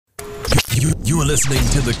You are listening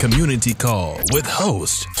to the Community Call with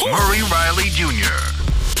host Murray Riley Jr.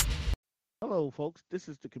 Hello, folks. This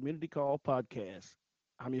is the Community Call Podcast.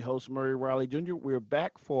 I'm your host, Murray Riley Jr. We're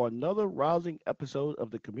back for another rousing episode of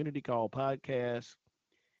the Community Call Podcast.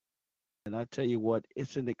 And I tell you what,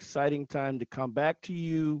 it's an exciting time to come back to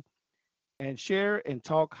you and share and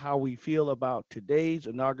talk how we feel about today's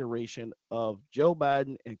inauguration of Joe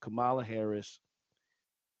Biden and Kamala Harris.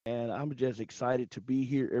 And I'm just excited to be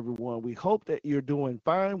here, everyone. We hope that you're doing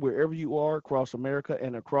fine wherever you are across America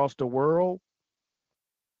and across the world.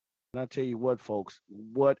 And I tell you what, folks,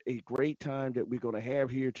 what a great time that we're going to have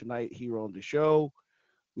here tonight here on the show.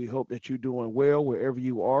 We hope that you're doing well wherever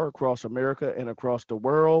you are across America and across the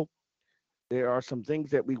world. There are some things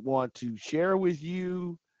that we want to share with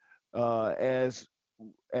you uh, as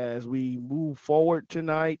as we move forward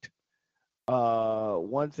tonight.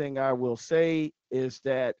 One thing I will say is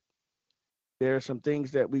that there are some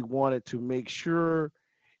things that we wanted to make sure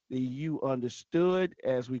that you understood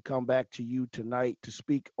as we come back to you tonight to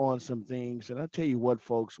speak on some things. And I tell you what,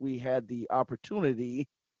 folks, we had the opportunity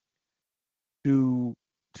to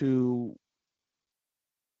to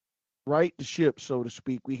right the ship, so to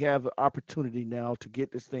speak. We have the opportunity now to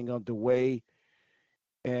get this thing underway,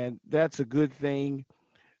 and that's a good thing.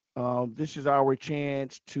 This is our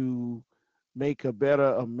chance to make a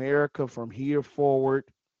better America from here forward,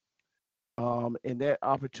 and that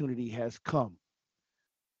opportunity has come.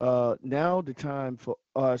 Now the time for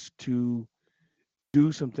us to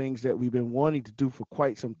do some things that we've been wanting to do for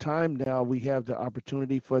quite some time now. We have the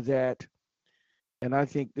opportunity for that, and I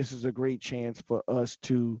think this is a great chance for us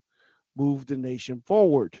to move the nation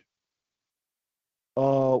forward.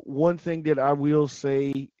 One thing that I will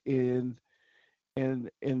say in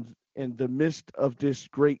the midst of this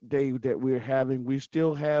great day that we're having, we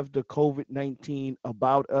still have the COVID-19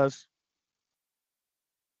 about us.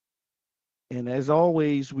 And as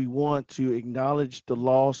always, we want to acknowledge the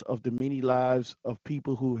loss of the many lives of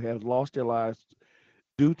people who have lost their lives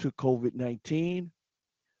due to COVID-19.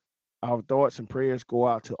 Our thoughts and prayers go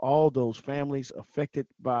out to all those families affected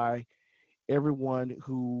by everyone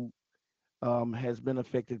who has been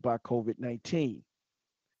affected by COVID-19.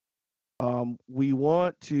 We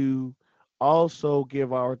want to also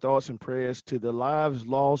give our thoughts and prayers to the lives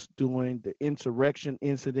lost during the insurrection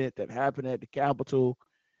incident that happened at the Capitol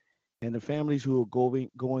and the families who are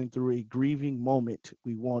going through a grieving moment.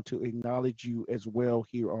 We want to acknowledge you as well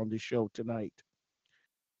here on the show tonight.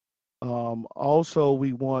 Also,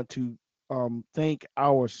 we want to thank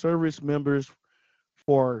our service members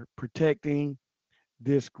for protecting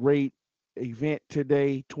this great event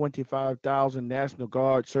today. 25,000 National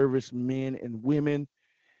Guard servicemen and women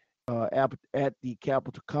at the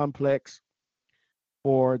Capitol complex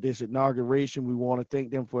for this inauguration. We want to thank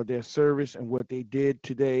them for their service and what they did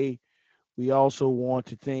today. We also want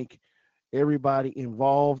to thank everybody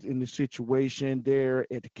involved in the situation there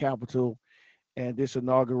at the Capitol, and this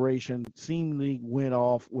inauguration seemingly went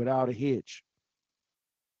off without a hitch.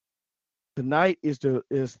 Tonight is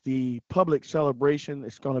the public celebration.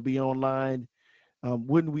 It's going to be online.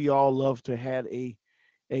 Wouldn't we all love to have a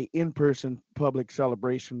in-person public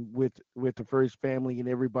celebration with the first family and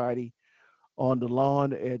everybody on the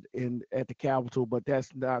lawn at the Capitol? But that's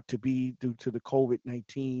not to be due to the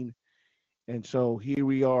COVID-19. And so here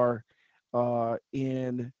we are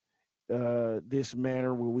in this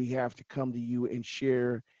manner where we have to come to you and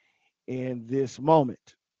share in this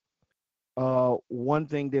moment. One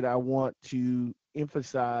thing that I want to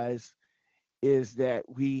emphasize is that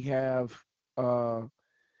we have uh,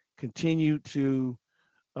 continued to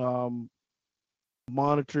um,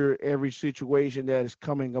 monitor every situation that is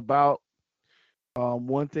coming about.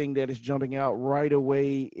 One thing that is jumping out right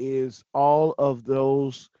away is all of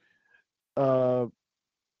those uh,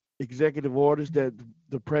 executive orders that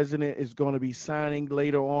the president is going to be signing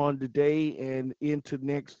later on today and into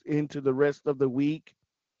the rest of the week.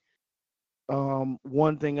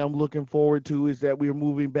 One thing I'm looking forward to is that we're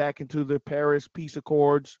moving back into the Paris Peace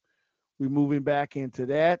Accords. We're moving back into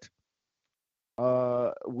that,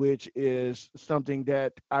 which is something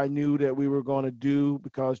that I knew that we were going to do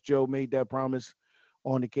because Joe made that promise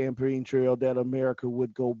on the campaign trail that America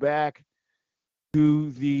would go back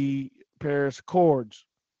to the Paris Accords,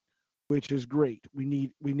 which is great. We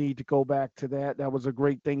need to go back to that. That was a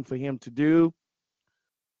great thing for him to do.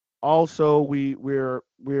 Also, we're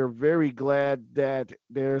very glad that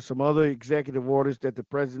there are some other executive orders that the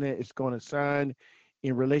president is going to sign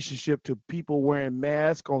in relationship to people wearing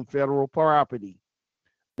masks on federal property.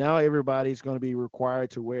 Now everybody's going to be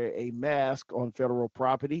required to wear a mask on federal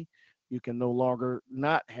property. You can no longer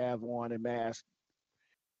not have on a mask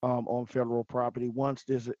on federal property once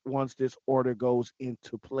this order goes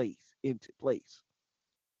into place.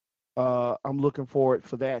 I'm looking forward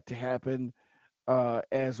for that to happen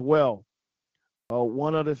as well.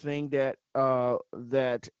 One other thing that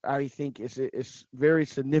I think is very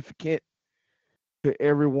significant to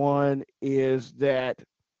everyone is that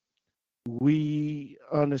we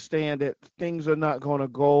understand that things are not going to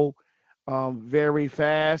go very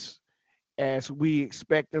fast as we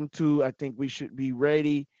expect them to. I think we should be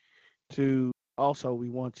ready to. Also, we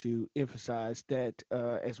want to emphasize that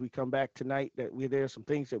as we come back tonight, that there are some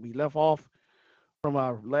things that we left off from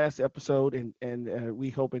our last episode, and we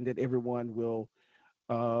hoping that everyone will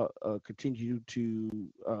continue to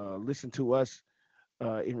listen to us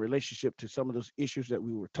in relationship to some of those issues that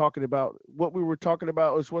we were talking about. What we were talking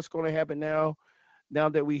about is what's going to happen now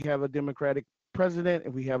that we have a Democratic president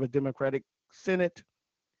and we have a Democratic Senate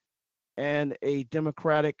and a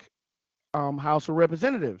Democratic House of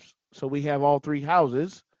Representatives. So we have all three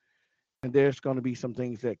houses, and there's going to be some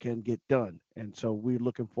things that can get done. And so we're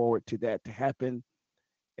looking forward to that to happen.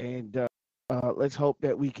 And let's hope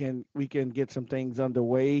that we can get some things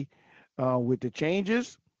underway with the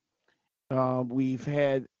changes. We've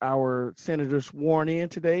had our senators sworn in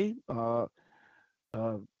today, uh,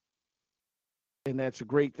 and that's a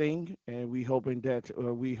great thing. And we hope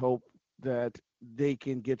that they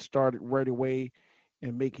can get started right away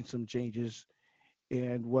and making some changes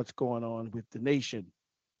in what's going on with the nation.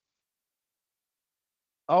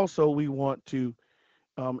 Also, we want to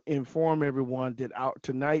inform everyone that our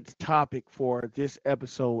tonight's topic for this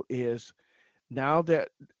episode is now that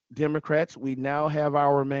Democrats, we now have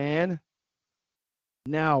our man.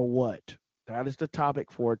 Now what? That is the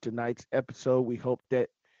topic for tonight's episode. We hope that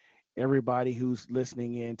everybody who's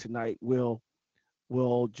listening in tonight will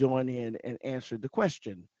join in and answer the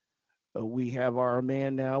question. We have our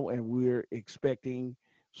man now, and we're expecting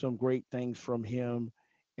some great things from him.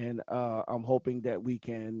 And I'm hoping that we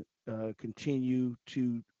can continue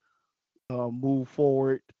to move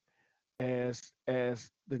forward as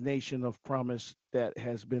the nation of promise that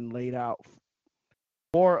has been laid out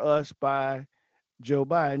for us by Joe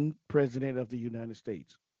Biden, President of the United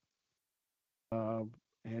States.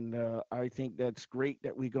 And I think that's great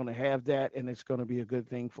that we're going to have that, and it's going to be a good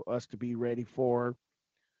thing for us to be ready for.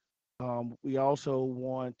 We also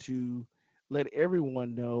want to let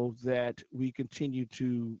everyone know that we continue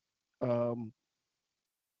to um,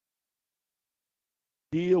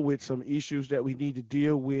 deal with some issues that we need to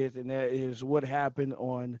deal with, and that is what happened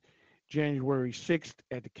on January 6th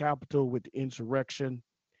at the Capitol with the insurrection.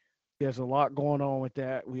 There's a lot going on with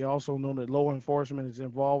that. We also know that law enforcement is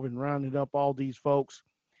involved in rounding up all these folks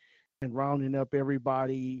and rounding up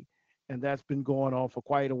everybody, and that's been going on for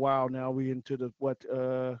quite a while now. We're into the what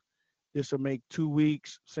this will make 2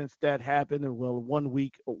 weeks since that happened, or well, 1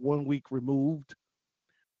 week removed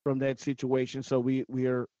from that situation. So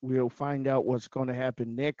we'll find out what's going to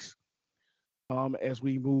happen next as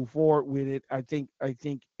we move forward with it. I think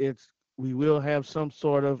it's we will have some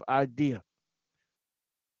sort of idea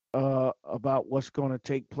about what's going to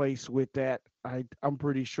take place with that. I'm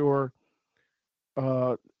pretty sure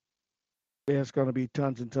uh, there's going to be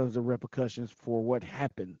tons and tons of repercussions for what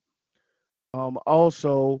happened.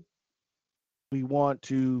 Also, we want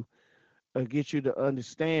to get you to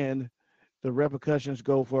understand the repercussions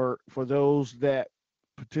go for those that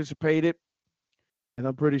participated, and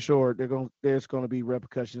I'm pretty sure there's going to be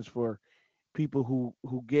repercussions for people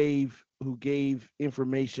who gave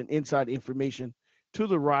information, inside information, to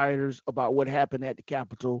the rioters about what happened at the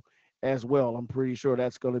Capitol as well. I'm pretty sure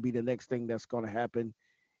that's going to be the next thing that's going to happen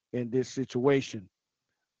in this situation.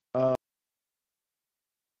 Uh,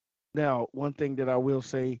 Now, one thing that I will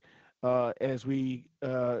say as we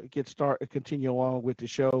continue along with the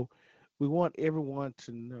show, we want everyone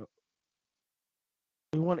to know.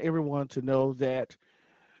 We want everyone to know that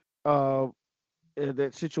uh,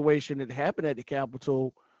 that situation that happened at the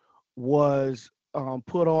Capitol was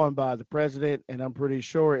put on by the president, and I'm pretty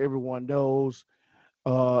sure everyone knows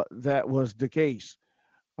that was the case.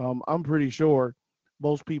 I'm pretty sure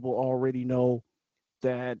most people already know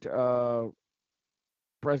that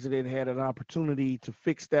president had an opportunity to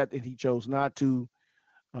fix that, and he chose not to.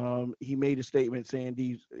 He made a statement saying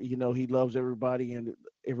he loves everybody and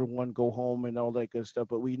everyone go home and all that good stuff.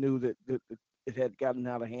 But we knew that it had gotten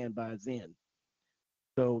out of hand by then.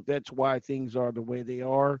 So that's why things are the way they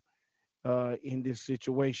are in this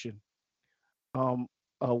situation. Um,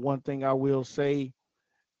 One thing I will say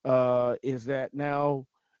is that now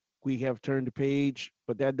we have turned the page,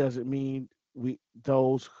 but that doesn't mean we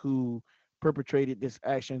those who perpetrated this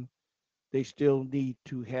action, they still need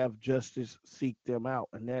to have justice seek them out,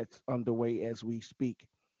 and that's underway as we speak.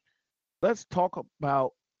 Let's talk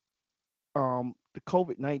about the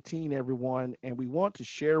COVID-19, everyone, and we want to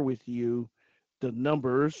share with you the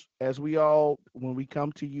numbers. As we all, when we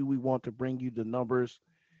come to you, we want to bring you the numbers.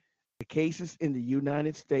 The cases in the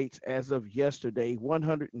United States as of yesterday,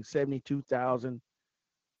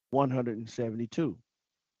 172,172.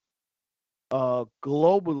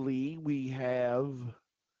 Globally, we have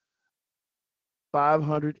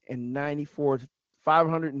 594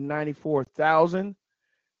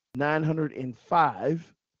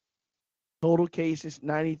 594,905. Total cases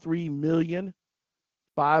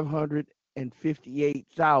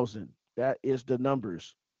 93,558,000. That is the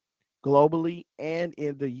numbers. Globally and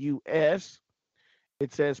in the US,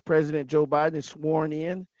 it says President Joe Biden is sworn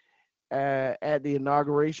in at the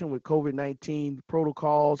inauguration with COVID-19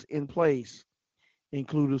 protocols in place,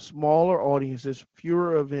 including smaller audiences,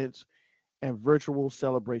 fewer events, and virtual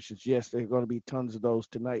celebrations. Yes, there are going to be tons of those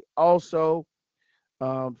tonight. Also,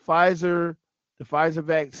 Pfizer, the Pfizer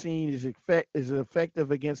vaccine is effective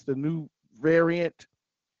against the new variant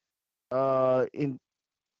in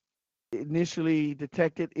initially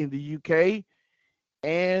detected in the UK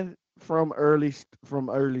and from early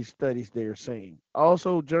studies. They're saying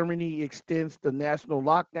also Germany extends the national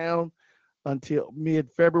lockdown until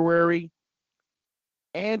mid-February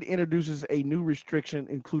and introduces a new restriction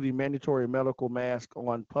including mandatory medical mask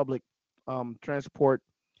on public transport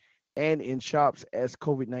and in shops as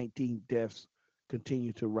COVID-19 deaths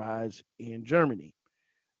continue to rise in Germany.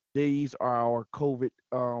 These are our COVID.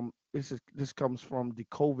 This comes from the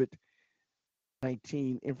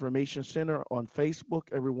COVID-19 Information Center on Facebook.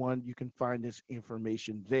 Everyone, you can find this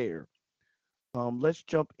information there. Let's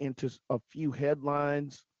jump into a few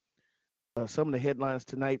headlines. Some of the headlines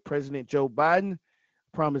tonight: President Joe Biden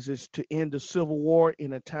promises to end the civil war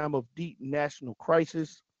in a time of deep national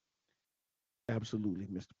crisis. Absolutely,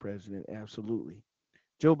 Mr. President. Absolutely.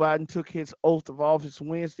 Joe Biden took his oath of office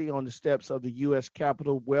Wednesday on the steps of the U.S.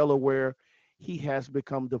 Capitol, well aware he has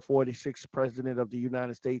become the 46th President of the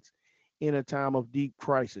United States in a time of deep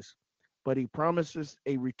crisis. But he promises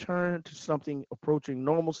a return to something approaching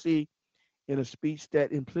normalcy in a speech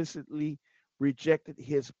that implicitly rejected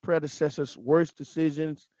his predecessor's worst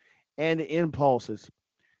decisions and impulses.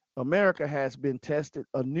 America has been tested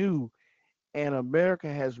anew, and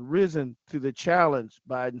America has risen to the challenge,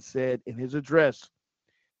 Biden said in his address.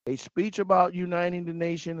 A speech about uniting the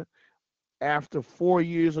nation after 4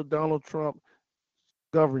 years of Donald Trump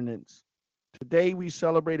governance. Today we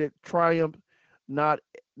celebrated triumph not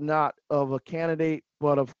not of a candidate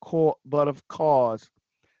but of cause,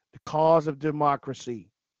 the cause of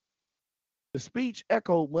democracy. The speech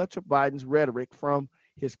echoed much of Biden's rhetoric from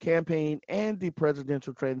his campaign and the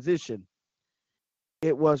presidential transition.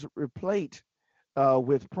 It was replete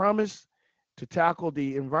with promise to tackle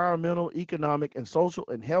the environmental, economic, and social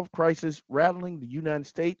and health crisis rattling the United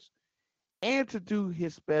States and to do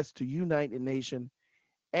his best to unite the nation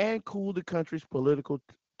and cool the country's political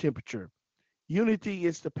temperature. Unity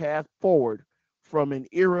is the path forward from an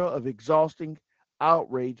era of exhausting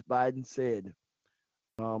outrage, Biden said.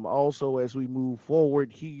 Also, as we move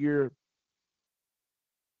forward here,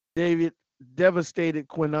 David, devastated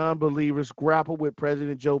Quinnon believers grapple with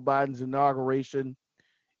President Joe Biden's inauguration.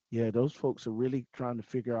 Yeah, those folks are really trying to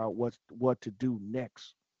figure out what to do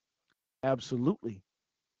next. Absolutely.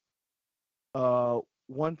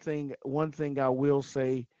 One thing I will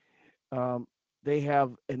say, um, they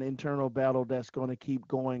have an internal battle that's going to keep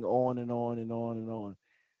going on and on and on and on.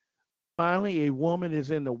 Finally, a woman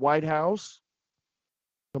is in the White House.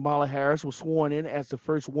 Kamala Harris was sworn in as the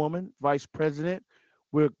first woman vice president,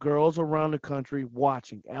 with girls around the country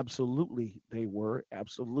watching. Absolutely, they were.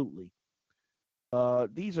 Absolutely.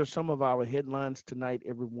 These are some of our headlines tonight,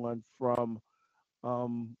 everyone, from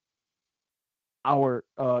um, our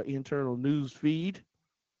internal news feed.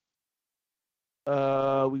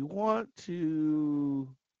 We want to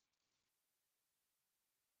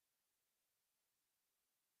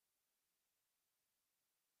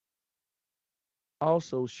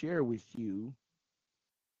also share with you,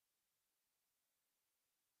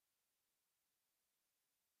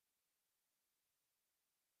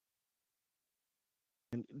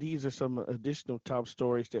 and these are some additional top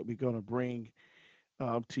stories that we're going to bring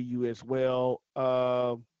to you as well.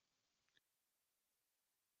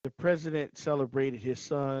 The president celebrated his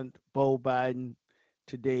son, Bo Biden,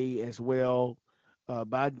 today as well.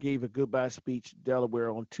 Biden gave a goodbye speech in Delaware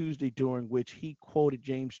on Tuesday, during which he quoted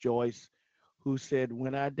James Joyce, who said,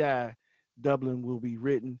 "When I die, Dublin will be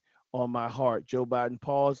written on my heart." Joe Biden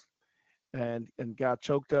paused and got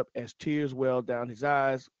choked up as tears welled down his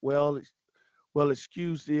eyes. Well,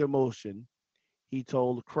 excuse the emotion, he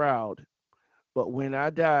told the crowd. But when I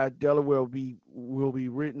die, Delaware will be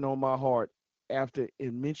written on my heart. After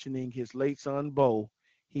in mentioning his late son Bo,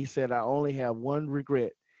 he said, "I only have one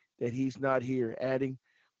regret that he's not here," adding,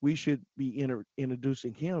 "We should be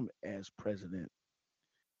introducing him as president."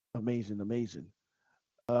 Amazing, amazing.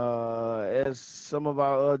 As some of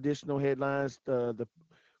our additional headlines, the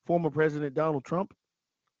former President Donald Trump,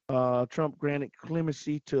 Trump granted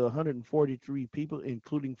clemency to 143 people,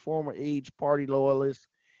 including former Age Party loyalists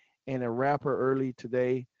and a rapper early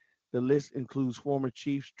today. The list includes former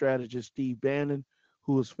chief strategist Steve Bannon,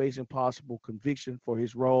 who is facing possible conviction for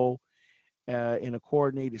his role in a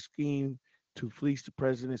coordinated scheme to fleece the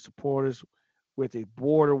president's supporters with a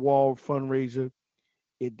border wall fundraiser.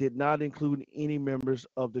 It did not include any members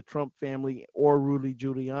of the Trump family or Rudy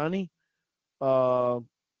Giuliani, uh,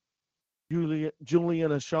 Julian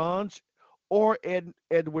Assange, or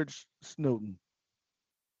Edward Snowden.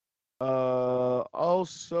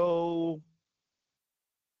 Also,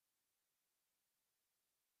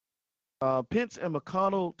 Pence and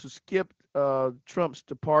McConnell to skip Trump's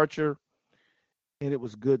departure. And it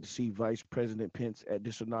was good to see Vice President Pence at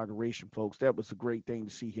this inauguration, folks. That was a great thing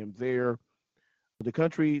to see him there. The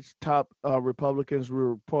country's top Republicans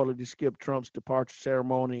will reportedly skip Trump's departure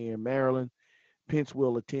ceremony in Maryland. Pence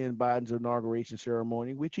will attend Biden's inauguration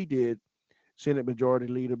ceremony, which he did. Senate Majority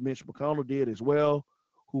Leader Mitch McConnell did as well,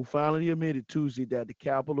 who finally admitted Tuesday that the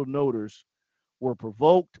Capitol noters were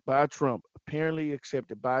provoked by Trump, apparently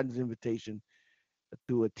accepted Biden's invitation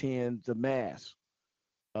to attend the mass.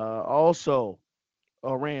 Also,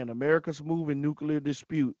 Iran, America's move in nuclear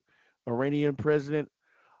dispute. Iranian President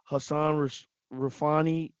Hassan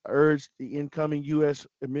Rouhani urged the incoming U.S.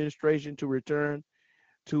 administration to return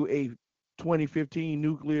to a 2015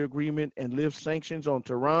 nuclear agreement and lift sanctions on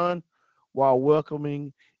Tehran while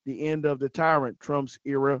welcoming the end of the tyrant Trump's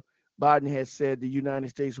era. Biden has said the United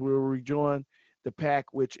States will rejoin the pact,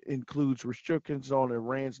 which includes restrictions on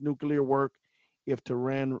Iran's nuclear work if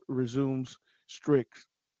Tehran resumes strict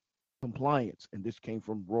compliance. And this came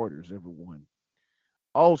from Reuters, everyone.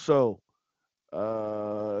 Also,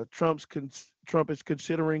 Trump is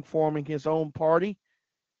considering forming his own party.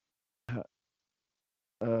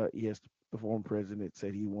 Yes, the former president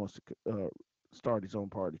said he wants to start his own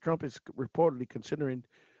party. Trump is reportedly considering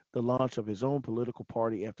the launch of his own political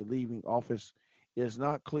party after leaving office. It is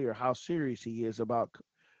not clear how serious he is about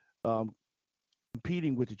um,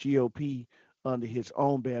 competing with the GOP under his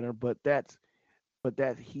own banner, but that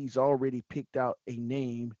he's already picked out a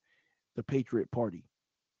name, the Patriot Party.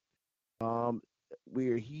 Um,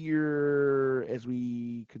 we're here as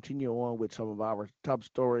we continue on with some of our top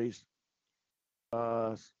stories.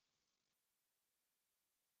 Uh,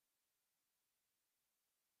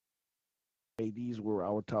 these were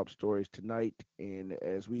our top stories tonight. And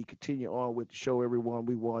as we continue on with the show, everyone,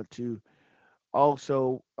 we want to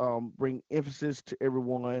also bring emphasis to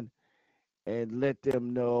everyone and let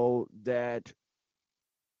them know that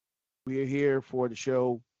we are here for the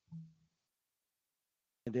show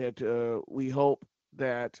and that we hope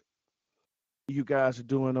that you guys are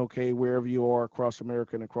doing okay wherever you are across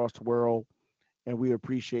America and across the world. And we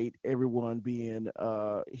appreciate everyone being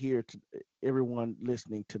here, everyone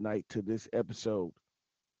listening tonight to this episode.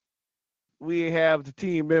 We have the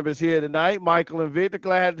team members here tonight, Michael and Victor.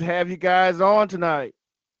 Glad to have you guys on tonight.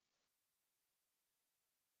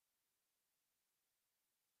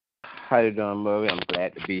 How you doing, Murray? I'm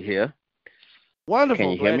glad to be here. Can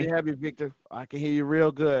Wonderful. you hear Glad to me? have you, Victor. I can hear you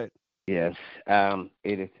real good. Yes.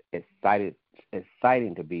 It is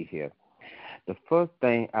exciting to be here. The first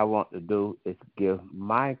thing I want to do is give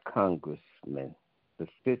my congressman, the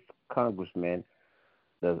fifth congressman,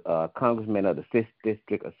 the congressman of the fifth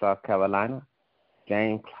district of South Carolina,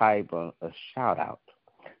 James Clyburn, a shout out.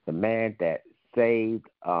 The man that saved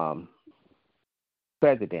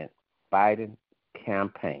President Biden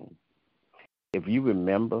campaign. If you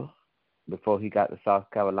remember, before he got to South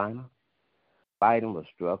Carolina, Biden was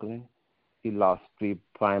struggling. He lost 3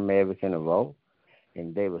 primaries in a row,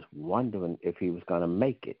 and they was wondering if he was going to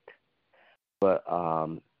make it. But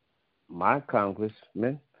my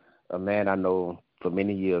congressman, a man I know for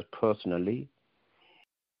many years personally,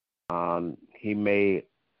 he made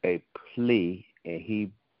a plea and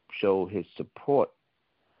he showed his support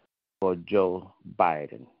for Joe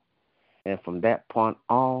Biden. And from that point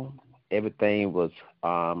on, everything was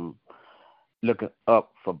looking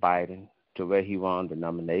up for Biden to where he won the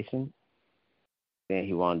nomination, then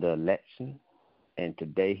he won the election, and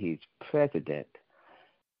today he's President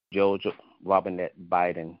George Robinette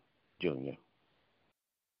Biden Jr.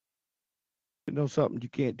 You know something, you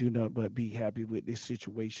can't do nothing but be happy with this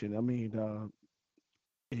situation. I mean,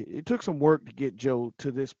 it took some work to get Joe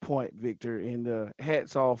to this point, Victor. And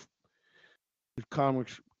hats off to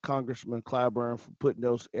Congressman Clyburn for putting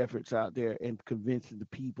those efforts out there and convincing the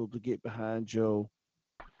people to get behind Joe.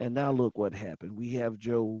 And now look what happened. We have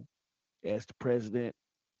Joe as the president.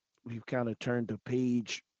 We've kind of turned the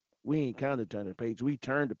page. We ain't kind of turned the page. We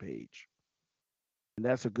turned the page, and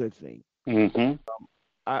that's a good thing. Mm-hmm.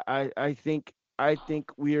 I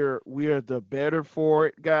think we're the better for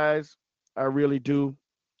it, guys. I really do.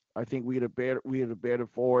 I think we're the better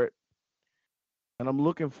for it, and I'm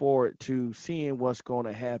looking forward to seeing what's going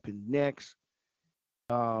to happen next.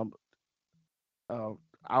 Um, uh,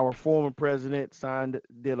 our former president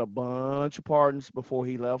did a bunch of pardons before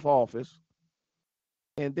he left office,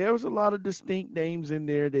 and there was a lot of distinct names in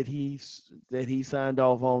there that he signed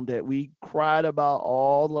off on that we cried about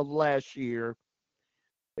all of last year.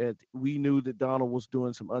 That we knew that Donald was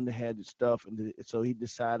doing some underhanded stuff, and so he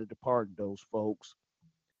decided to pardon those folks.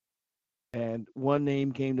 And one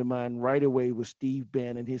name came to mind right away was Steve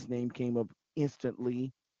Bannon. His name came up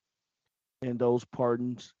instantly in those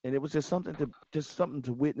pardons, and it was just something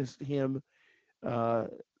to witness him uh,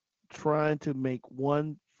 trying to make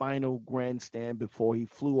one final grandstand before he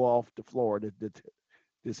flew off to Florida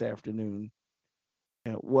this afternoon.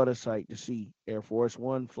 And what a sight to see! Air Force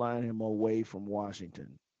One flying him away from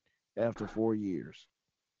Washington after 4 years.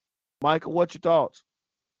 Michael, what's your thoughts?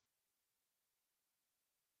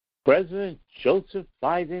 President Joseph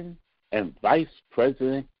Biden and Vice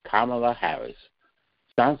President Kamala Harris.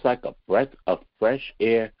 Sounds like a breath of fresh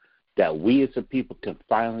air that we as a people can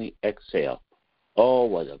finally exhale. Oh,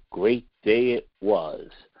 what a great day it was.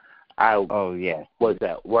 I was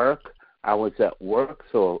at work.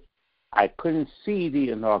 So I couldn't see the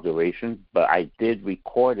inauguration, but I did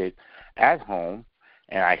record it at home,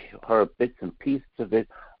 and I heard bits and pieces of it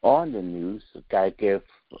on the news. I give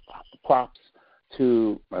props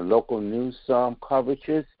to my local news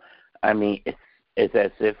coverages. I mean, it's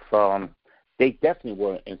as if they definitely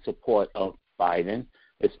were in support of Biden,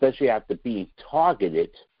 especially after being targeted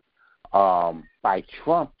by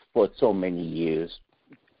Trump for so many years.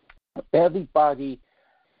 Everybody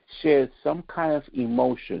shares some kind of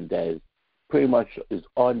emotion that pretty much is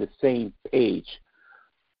on the same page.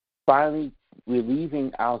 Finally,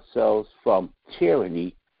 relieving ourselves from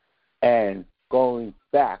tyranny and going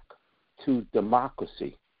back to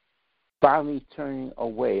democracy. Finally turning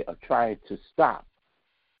away or trying to stop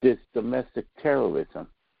this domestic terrorism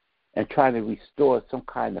and trying to restore some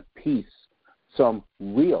kind of peace, some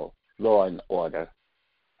real law and order,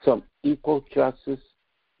 some equal justice,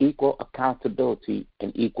 equal accountability,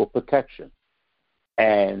 and equal protection.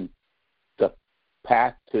 And the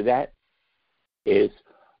path to that is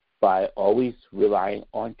by always relying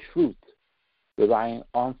on truth, relying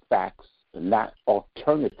on facts, not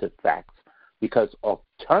alternative facts, because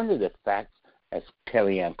alternative facts, as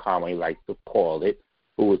Kellyanne Conway likes to call it,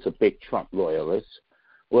 who was a big Trump loyalist,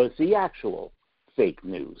 was the actual fake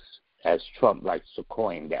news, as Trump likes to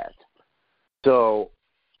coin that. So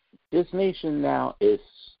this nation now is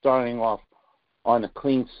starting off on a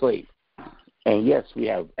clean slate. And yes, we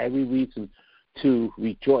have every reason to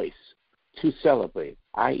rejoice, to celebrate.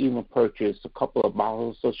 I even purchased a couple of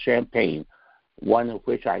bottles of champagne, one of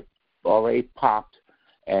which I already popped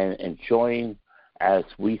and enjoying as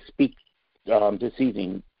we speak this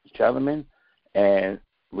evening, gentlemen, and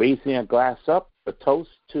raising a glass up, a toast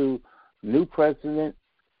to new President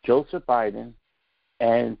Joseph Biden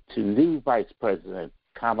and to new Vice President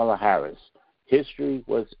Kamala Harris. History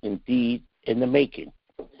was indeed in the making.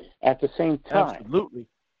 At the same time, Absolutely.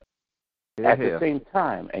 at the same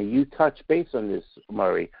time, and you touched base on this,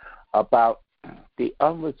 Murray, about the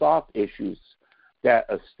unresolved issues that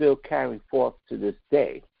are still carrying forth to this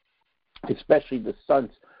day, especially the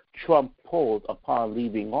stunts Trump pulled upon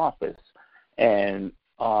leaving office. And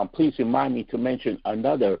please remind me to mention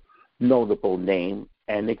another notable name.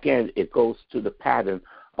 And again, it goes to the pattern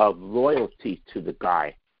of loyalty to the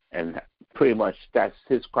guy. And pretty much that's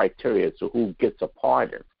his criteria to who gets a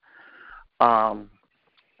pardon.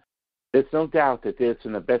 There's no doubt that there's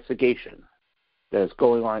an investigation that's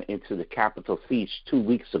going on into the Capitol siege 2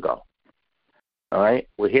 weeks ago. All right?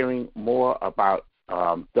 We're hearing more about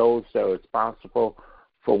those that are responsible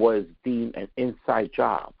for what is deemed an inside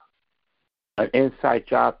job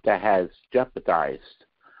that has jeopardized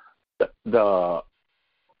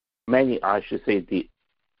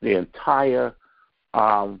the entire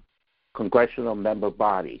congressional member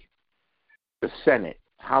body, the Senate,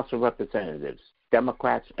 House of Representatives,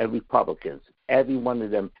 Democrats and Republicans. Every one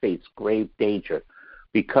of them face grave danger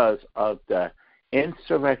because of the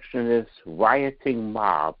insurrectionist rioting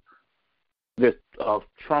mob of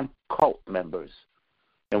Trump cult members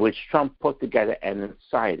in which Trump put together and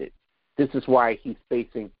incited. This is why he's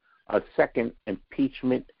facing a second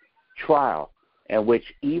impeachment trial, in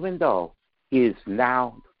which even though he is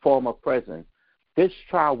now former president, this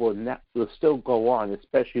trial will still go on,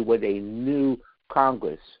 especially with a new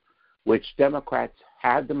Congress, which Democrats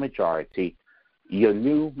have the majority. Your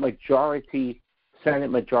new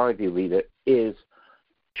Senate majority leader is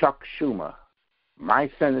Chuck Schumer,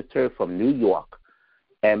 my senator from New York,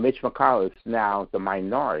 and Mitch McConnell is now the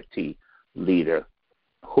minority leader,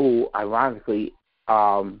 who ironically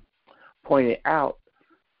pointed out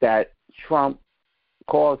that Trump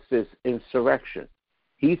caused this insurrection.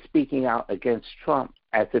 He's speaking out against Trump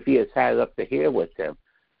as if he has had it up to here with him.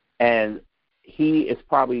 And he is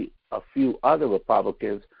probably a few other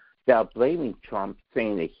Republicans that are blaming Trump,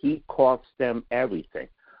 saying that he cost them everything.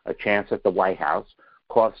 A chance at the White House,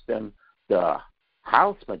 cost them the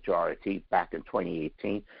House majority back in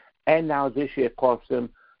 2018, and now this year cost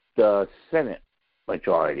them the Senate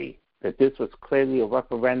majority. That this was clearly a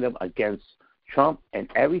referendum against Trump and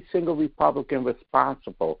every single Republican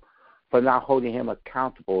responsible for not holding him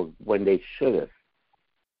accountable when they should have.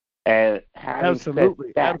 And having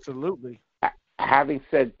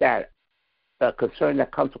said that, a concern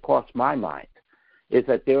that comes across my mind is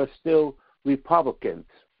that there are still Republicans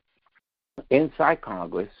inside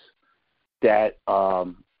Congress that are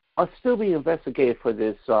still being investigated for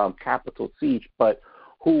this Capitol siege, but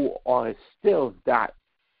who are still not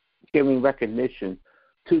giving recognition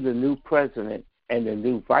to the new president and the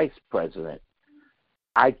new vice president.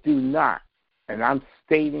 I do not, and I'm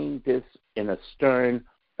stating this in a stern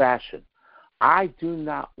fashion, I do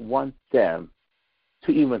not want them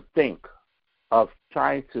to even think of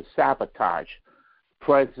trying to sabotage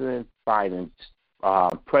President Biden's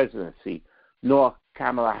presidency, nor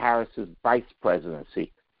Kamala Harris's vice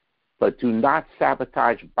presidency. But do not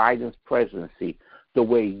sabotage Biden's presidency the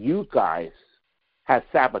way you guys have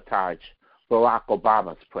sabotaged Barack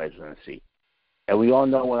Obama's presidency. And we all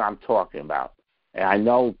know what I'm talking about. And I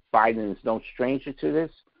know Biden is no stranger to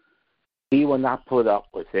this. He will not put up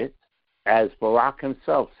with it. As Barack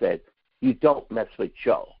himself said, you don't mess with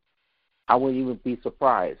Joe. I wouldn't even be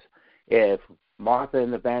surprised if Martha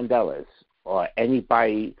and the Vandellas or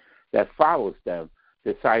anybody that follows them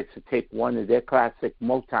decides to take one of their classic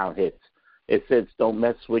Motown hits. It says don't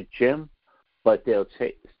mess with Jim, but they'll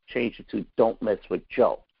change it to don't mess with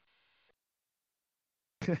Joe.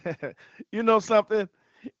 You know something?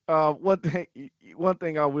 One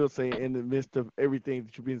thing I will say in the midst of everything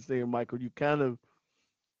that you've been saying, Michael, you kind of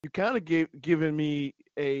given me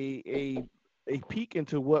a peek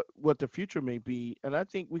into what the future may be, and I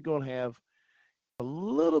think we're gonna have a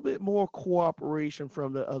little bit more cooperation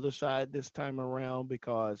from the other side this time around,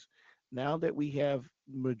 because now that we have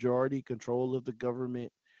majority control of the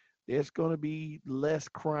government, there's going to be less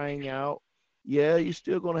crying out. Yeah, you're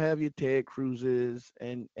still going to have your Ted Cruz's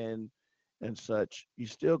and such. You're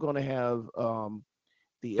still going to have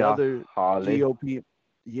the other GOP.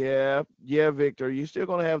 Yeah, Victor. You're still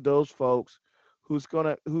going to have those folks who's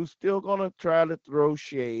still going to try to throw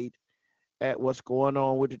shade at what's going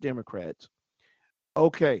on with the Democrats.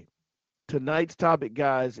 Okay, tonight's topic,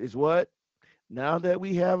 guys, is what? Now that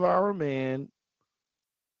we have our man,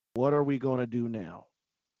 what are we going to do now?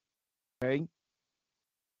 Okay.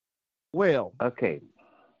 Well, okay.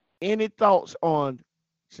 Any thoughts on,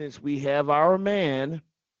 since we have our man,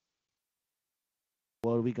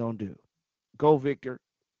 what are we going to do? Go, Victor.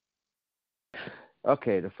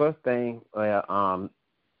 Okay, the first thing, I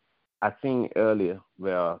seen earlier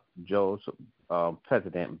where Joe's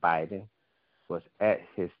President Biden was at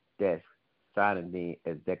his desk signing the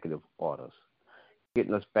executive orders,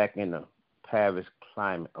 getting us back in the Paris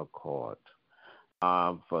Climate Accord,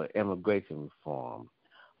 for immigration reform,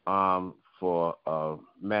 for a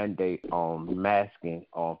mandate on masking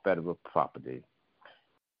on federal property,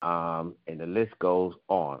 and the list goes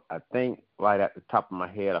on. I think right at the top of my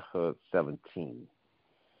head I heard 17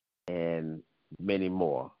 and many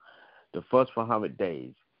more. The first 100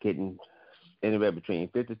 days, getting anywhere between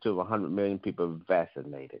 50 to 100 million people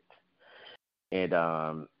vaccinated.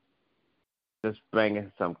 And just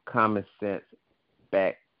bringing some common sense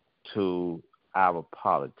back to our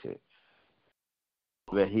politics,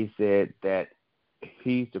 where he said that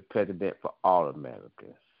he's the president for all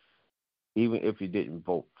Americans, even if you didn't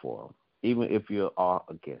vote for him, even if you are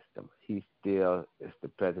against him. He still is the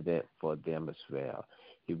president for them as well.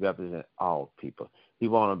 He represents all people. He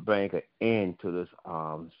want to bring an end to this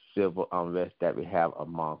civil unrest that we have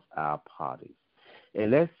amongst our parties.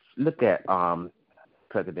 And let's look at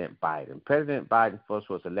President Biden. President Biden first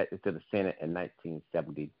was elected to the Senate in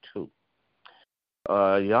 1972.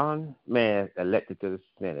 A young man elected to the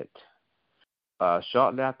Senate.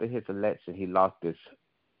 Shortly after his election, he lost his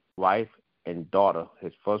wife and daughter,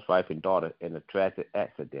 his first wife and daughter, in a tragic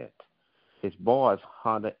accident. His boys,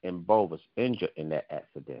 Hunter and Bo, was injured in that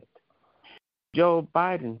accident. Joe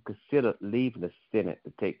Biden considered leaving the Senate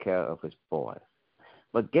to take care of his boys.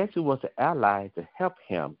 But guess who was an ally to help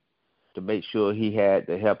him to make sure he had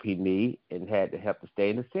the help he needed and had the help to stay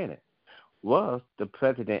in the Senate? Was the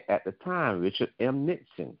president at the time, Richard M.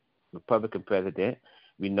 Nixon, Republican president.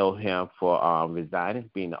 We know him for resigning,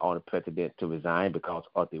 being the only president to resign because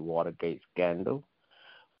of the Watergate scandal.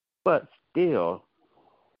 But still,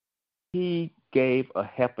 he gave a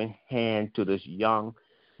helping hand to this young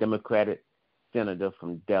Democratic senator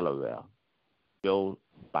from Delaware, Joe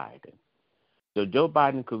Biden. So Joe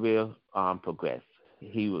Biden's career progressed.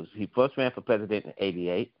 He first ran for president in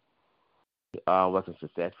 '88. Wasn't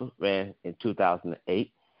successful. Ran in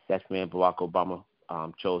 2008. That's when Barack Obama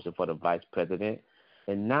chose him for the vice president.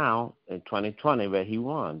 And now in 2020, where he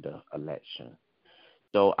won the election.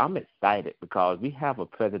 So I'm excited because we have a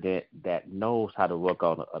president that knows how to work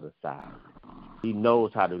on the other side. He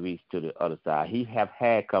knows how to reach to the other side. He have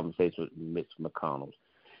had conversations with Mitch McConnell.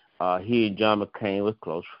 He and John McCain were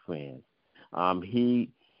close friends.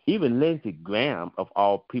 Even Lindsey Graham, of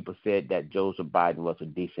all people, said that Joseph Biden was a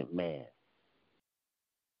decent man.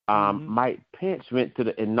 Mike Pence went to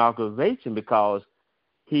the inauguration because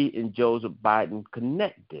he and Joseph Biden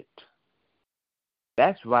connected.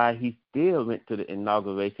 That's why he still went to the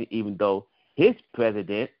inauguration, even though his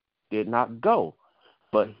president did not go.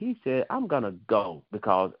 But he said, I'm going to go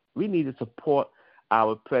because we need to support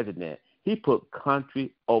our president. He put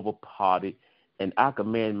country over party, and I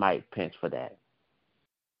commend Mike Pence for that.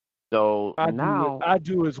 So I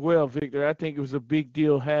do as well, Victor. I think it was a big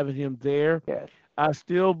deal having him there. Yes. I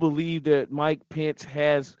still believe that Mike Pence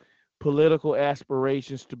has political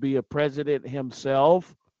aspirations to be a president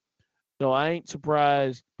himself. So I ain't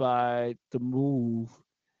surprised by the move.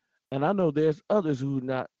 And I know there's others who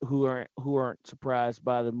aren't surprised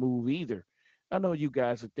by the move either. I know you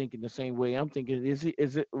guys are thinking the same way. I'm thinking,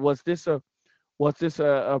 was this a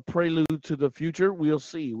prelude to the future? We'll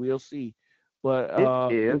see. We'll see. But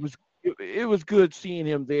It is. it was good seeing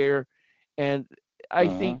him there, and I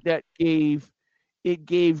Mm-hmm. think that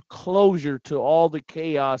gave closure to all the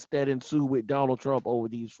chaos that ensued with Donald Trump over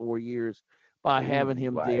these 4 years by having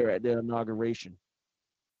him Right. there at the inauguration.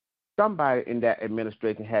 Somebody in that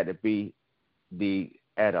administration had to be the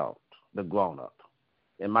adult, the grown up.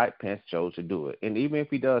 And Mike Pence chose to do it. And even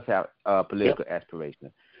if he does have political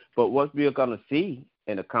aspirations. But what we're going to see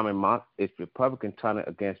in the coming months is Republicans turning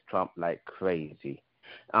against Trump like crazy.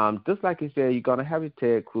 Just like you said, you're going to have your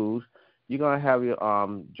Ted Cruz. You're going to have your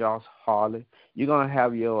Josh Hawley. You're going to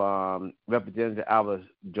have your representative out of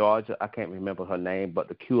Georgia. I can't remember her name, but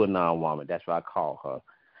the QAnon woman. That's what I call her.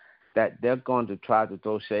 That they're going to try to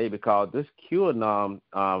throw shade because this QAnon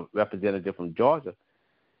representative from Georgia,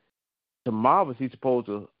 tomorrow he's supposed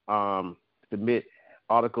to submit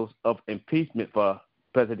articles of impeachment for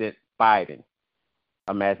President Biden.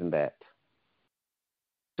 Imagine that.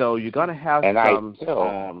 So you're going to have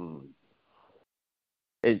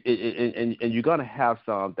and you're going to have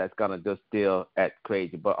some that's going to just still act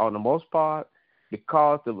crazy. But on the most part,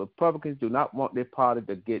 because the Republicans do not want their party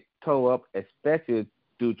to get tore up, especially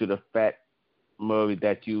due to the fact, Murray,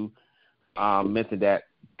 that you mentioned that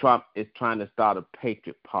Trump is trying to start a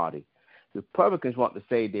patriot party. The Republicans want to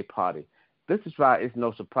save their party. This is why it's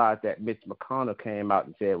no surprise that Mitch McConnell came out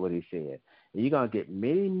and said what he said. And you're going to get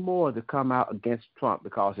many more to come out against Trump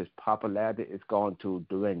because his popularity is going to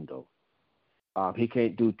dwindle. He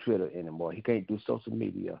can't do Twitter anymore. He can't do social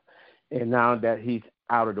media. And now that he's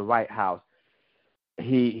out of the White House,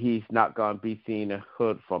 he's not going to be seen and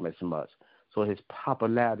heard from as much. So his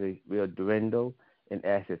popularity will dwindle. And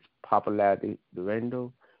as his popularity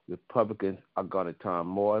dwindles, Republicans are going to turn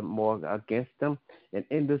more and more against them. And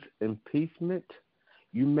in this impeachment,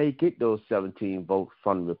 you may get those 17 votes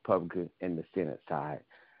from the Republicans in the Senate side.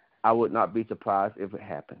 I would not be surprised if it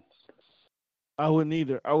happens. I wouldn't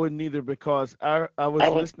either. I wouldn't either because I was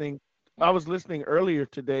listening. I was listening earlier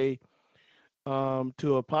today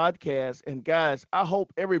to a podcast, and guys, I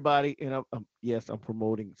hope everybody. And yes, I'm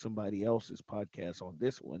promoting somebody else's podcast on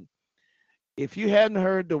this one. If you hadn't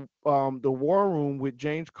heard the War Room with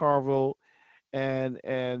James Carville and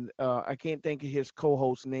I can't think of his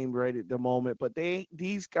co-host name right at the moment, but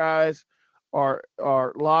these guys are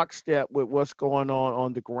lockstep with what's going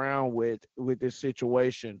on the ground with this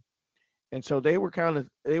situation. And so they were kind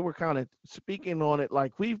of speaking on it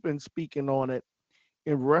like we've been speaking on it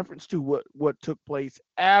in reference to what took place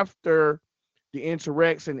after the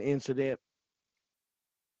insurrection incident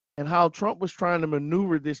and how Trump was trying to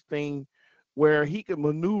maneuver this thing where he could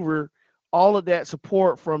maneuver all of that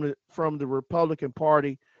support from the Republican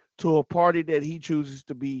Party to a party that he chooses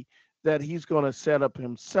to be, that he's going to set up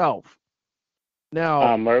himself.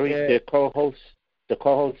 Now, Murray, the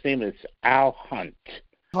co-host name is Al Hunt.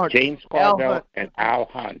 James Carville and Al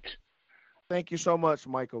Hunt. Thank you so much,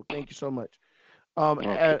 Michael. Thank you so much.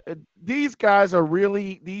 Okay. These guys are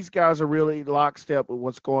really lockstep with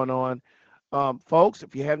what's going on. Folks,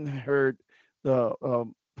 if you haven't heard the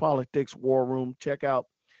Politics War Room, check out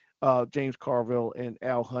James Carville and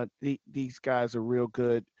Al Hunt. These guys are real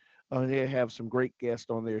good. They have some great guests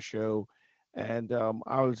on their show. And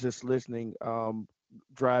I was just listening,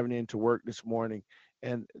 driving into work this morning.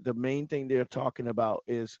 And the main thing they're talking about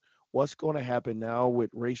is what's going to happen now with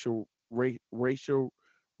racial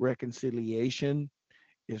reconciliation.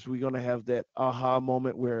 Is we going to have that aha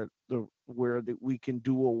moment where we can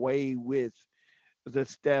do away with the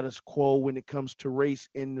status quo when it comes to race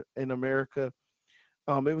in America.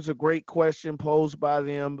 It was a great question posed by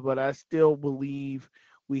them, but I still believe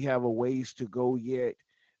we have a ways to go yet.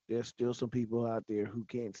 There's still some people out there who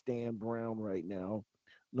can't stand brown right now,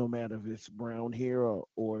 no matter if it's brown here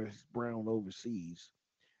or it's brown overseas.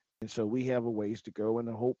 And so we have a ways to go, and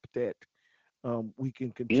I hope that we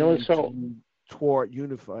can continue to move toward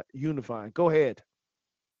unifying. Go ahead.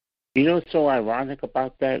 You know what's so ironic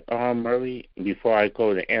about that, Murray, before I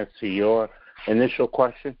go to answer your initial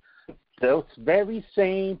question? Those very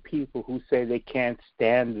same people who say they can't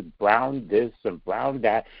stand brown this and brown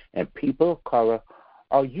that and people of color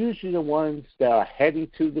are usually the ones that are heading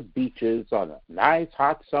to the beaches on a nice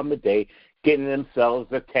hot summer day getting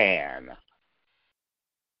themselves a tan.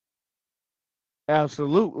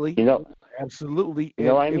 Absolutely. Absolutely. You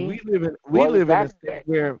know what I mean?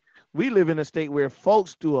 We live in a state where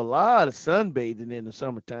folks do a lot of sunbathing in the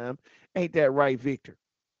summertime. Ain't that right, Victor?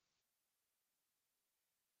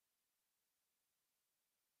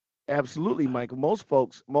 Absolutely, Michael. Most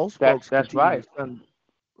folks That's right. sun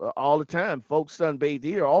all the time. Folks sunbathe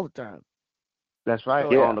here all the time. That's right.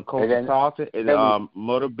 So, on the coast of Salton and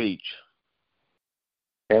Myrtle Beach.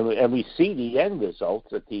 And we see the end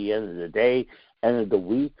results at the end of the day, end of the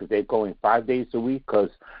week. They're going 5 days a week because,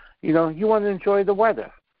 you want to enjoy the weather.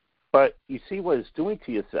 But you see what it's doing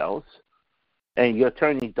to yourselves, and you're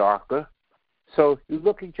turning darker. So you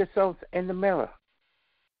look at yourselves in the mirror.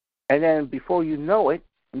 And then before you know it,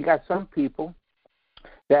 you got some people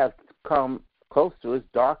that have come close to as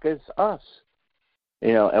dark as us,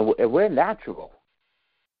 and we're natural.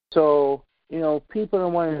 So, people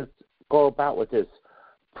don't want to go about with this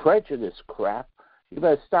prejudice crap. You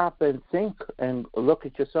better stop and think and look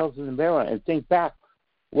at yourselves in the mirror and think back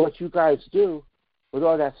what you guys do with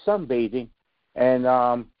all that sunbathing and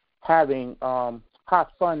having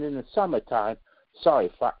hot fun in the summertime. Sorry,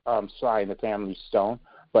 Sly and the Family Stone,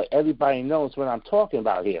 but everybody knows what I'm talking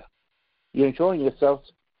about here. You're enjoying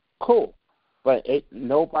yourselves, cool. But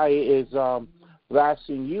nobody is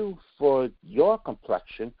blasting you for your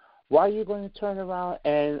complexion. Why are you going to turn around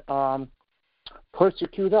and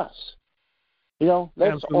persecute us? Let's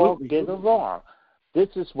Absolutely. all get along. This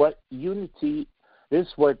is what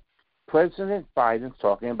President Biden's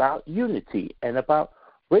talking about, unity and about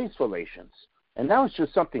race relations. And that was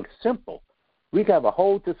just something simple. We could have a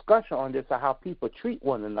whole discussion on this, of how people treat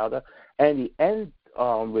one another, and the end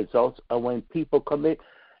results are when people commit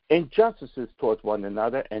injustices towards one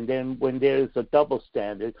another, and then when there's a double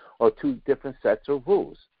standard or two different sets of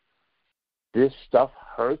rules. This stuff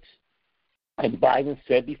hurts, and Biden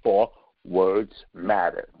said before, words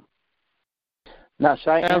matter. Now, should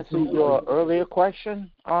I answer your earlier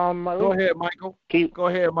question, Marie? Go ahead, Michael. Go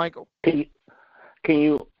ahead, Michael. Can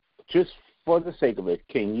you, just for the sake of it,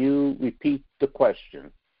 can you repeat the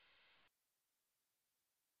question?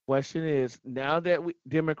 Question is, now that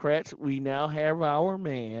Democrats, we now have our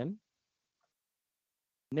man.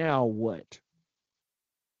 Now what?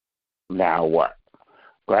 Now what?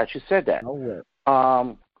 Glad you said that. Now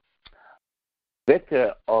what?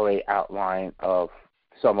 Victor already outlined of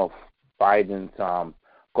some of Biden's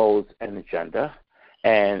goals and agenda,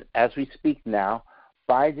 and as we speak now,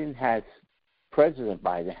 President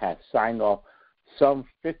Biden has signed off some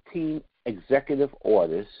 15 executive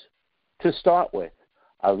orders to start with,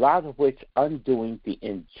 a lot of which undoing the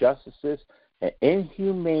injustices and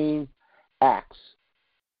inhumane acts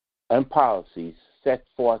and policies set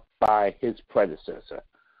forth by his predecessor,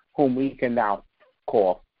 whom we can now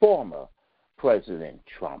call former President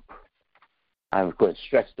Trump. I'm going to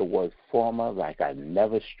stress the word former like I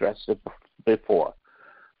never stressed it before.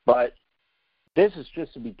 But this is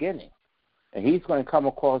just the beginning. And he's going to come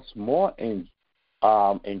across more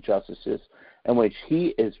injustices in which he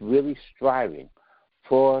is really striving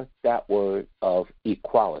for that word of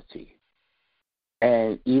equality.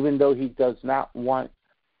 And even though he does not want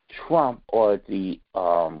Trump or the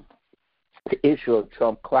issue of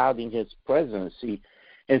Trump clouding his presidency,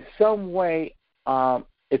 in some way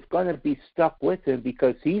it's going to be stuck with him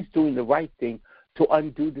because he's doing the right thing to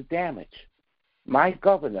undo the damage. My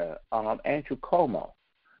governor, Andrew Cuomo,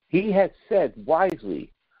 he had said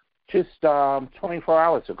wisely just 24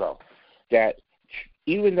 hours ago that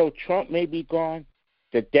even though Trump may be gone,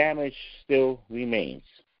 the damage still remains.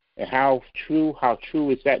 And how true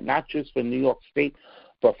is that, not just for New York State,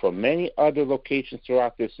 but for many other locations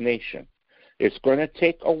throughout this nation. It's going to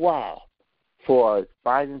take a while for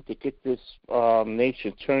Biden to get this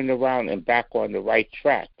nation turned around and back on the right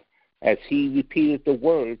track, as he repeated the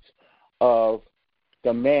words of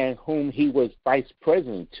the man whom he was vice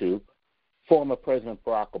president to, former President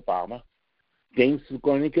Barack Obama. Things are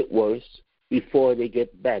going to get worse before they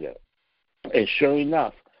get better. And sure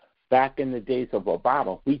enough, back in the days of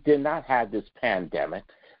Obama, we did not have this pandemic,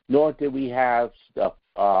 nor did we have the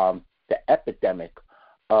epidemic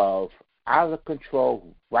of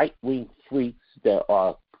out-of-control right-wing freaks that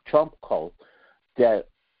are Trump cult that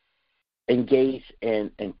engage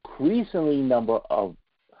in increasingly an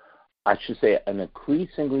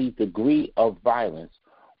increasingly degree of violence,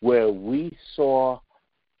 where we saw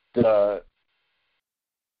the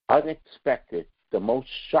unexpected, the most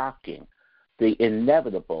shocking, the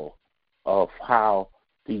inevitable of how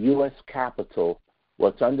the U.S. Capitol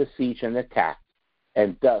was under siege and attacked,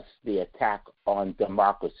 and thus the attack on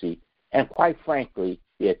democracy, and quite frankly,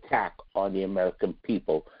 the attack on the American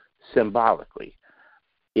people symbolically.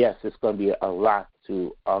 Yes, it's going to be a lot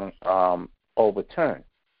to overturn,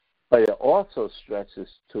 but it also stresses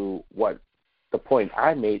to what the point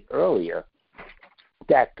I made earlier,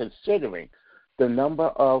 that considering the number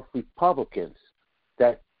of Republicans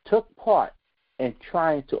that took part in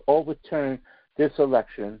trying to overturn this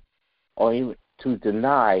election, or even to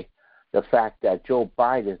deny the fact that Joe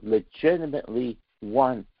Biden legitimately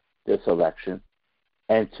won this election,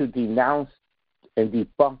 and to denounce and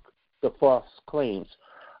debunk the false claims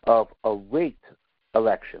of a rigged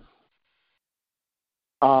election.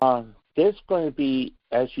 There's going to be,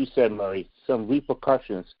 as you said, Murray, some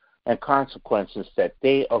repercussions and consequences that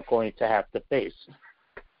they are going to have to face.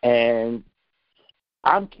 And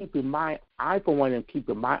I, for one, am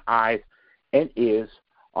keeping my eyes and ears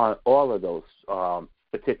on all of those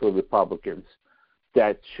particular Republicans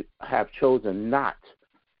that have chosen not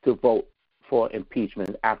to vote for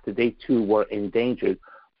impeachment after they too were endangered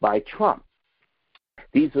by Trump.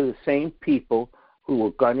 These are the same people who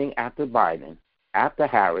were gunning after Biden, after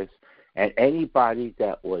Harris, and anybody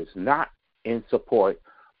that was not in support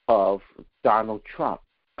of Donald Trump.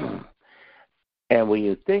 And when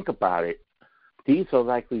you think about it, these are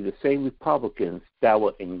likely the same Republicans that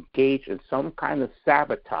will engage in some kind of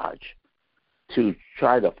sabotage to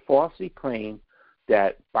try to falsely claim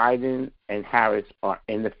that Biden and Harris are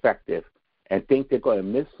ineffective, and think they're going to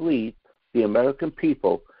mislead the American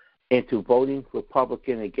people into voting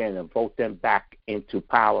Republican again and vote them back into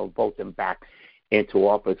power, vote them back into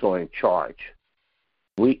office or in charge.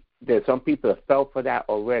 There's some people that fell for that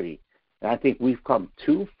already, and I think we've come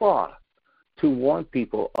too far to warn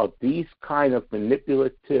people of these kind of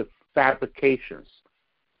manipulative fabrications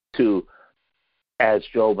to, as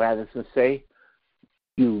Joe Madison say,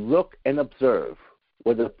 you look and observe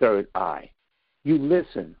with a third eye. You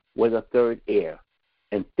listen with a third ear,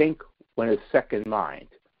 and think with a second mind,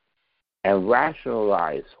 and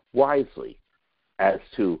rationalize wisely as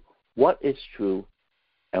to what is true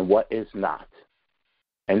and what is not.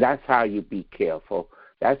 And that's how you be careful.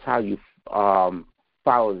 That's how you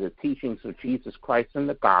follow the teachings of Jesus Christ in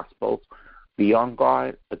the Gospels. Be on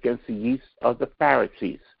guard against the yeast of the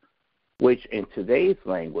Pharisees, which in today's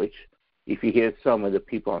language, if you hear some of the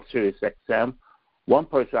people on Sirius XM, one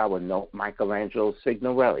person I would note, Michelangelo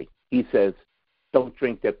Signorelli, he says, don't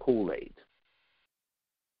drink their Kool-Aid.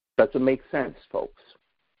 Doesn't make sense, folks.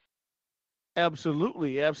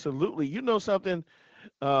 Absolutely, absolutely. You know something?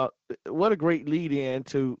 What a great lead-in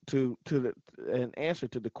to an answer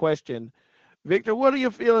to the question, Victor. What are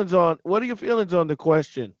your feelings on the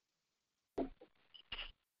question?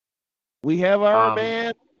 We have our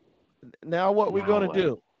man. Now, what we're gonna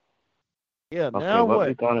do? Yeah. Okay, now what what?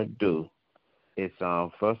 we're gonna do is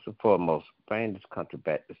first and foremost bring this country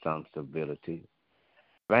back to some stability,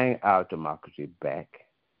 bring our democracy back.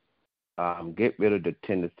 Get rid of the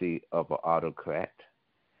tendency of an autocrat,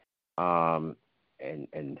 and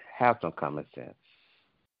have some common sense.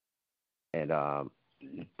 And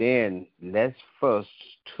then let's first,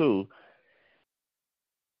 too,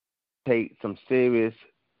 take some serious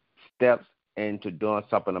steps into doing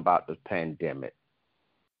something about this pandemic.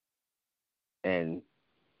 And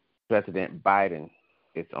President Biden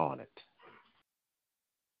is on it.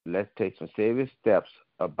 Let's take some serious steps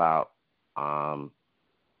about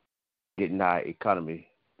getting our economy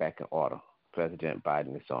back in order. President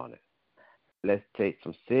Biden is on it. Let's take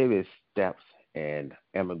some serious steps in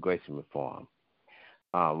immigration reform.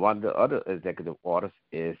 One of the other executive orders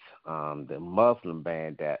is the Muslim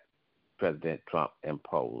ban that President Trump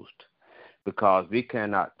imposed, because we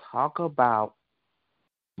cannot talk about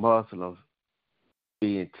Muslims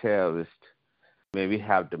being terrorists when we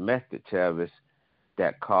have domestic terrorists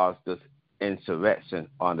that caused this insurrection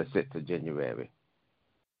on the 6th of January.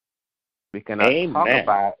 We cannot talk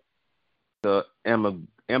about the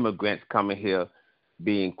immigrants coming here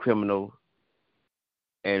being criminal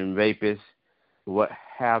and rapists, what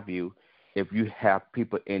have you, if you have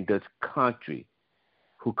people in this country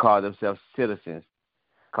who call themselves citizens,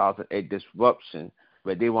 causing a disruption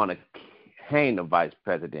where they want to hang the vice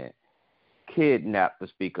president, kidnap the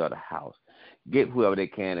Speaker of the House, get whoever they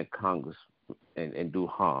can in Congress and do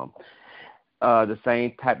harm. The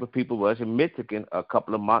same type of people was in Michigan a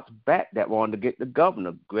couple of months back that wanted to get the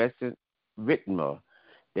governor, Gretchen Whitmer.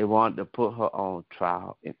 They wanted to put her on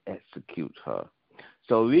trial and execute her.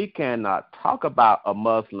 So we cannot talk about a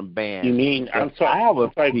Muslim ban. You mean, I'm sorry,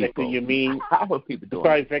 Victor, you mean, our people doing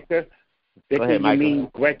sorry, Victor, Go ahead,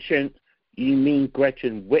 you mean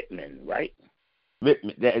Gretchen Whitman, right?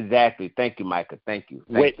 Whitman, exactly. Thank you, Micah. Thank you.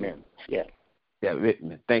 Whitman, yeah. Yeah,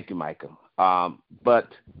 Whitman. Thank you, Michael. But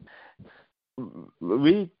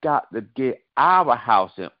we got to get our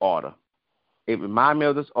house in order. It reminds me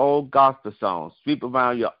of this old gospel song, sweep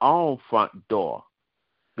around your own front door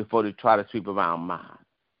before they try to sweep around mine.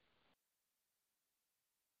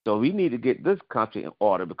 So we need to get this country in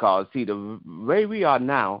order, because, see, the way we are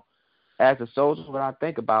now, as a soldier, what I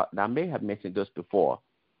think about, and I may have mentioned this before,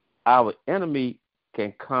 our enemy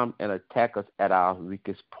can come and attack us at our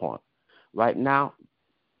weakest point. Right now,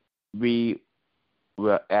 we're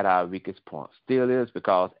at our weakest point. Still is,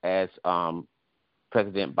 because as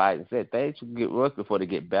President Biden said, things should get worse before they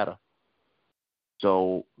get better.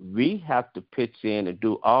 So we have to pitch in and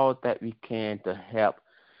do all that we can to help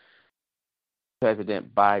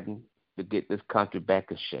President Biden to get this country back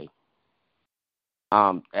in shape.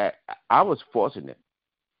 I was fortunate.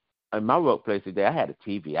 In my workplace today, I had a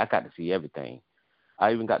TV. I got to see everything.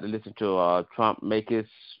 I even got to listen to Trump make his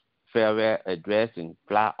farewell address and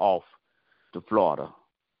fly off to Florida.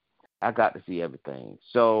 I got to see everything.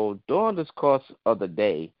 So during this course of the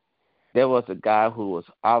day, there was a guy who was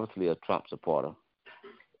obviously a Trump supporter,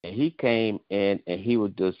 and he came in and he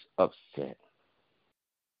was just upset.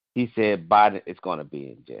 He said Biden is going to be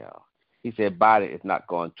in jail. He said Biden is not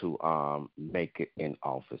going to make it in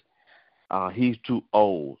office. He's too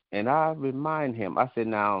old. And I remind him, I said,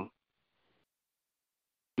 now,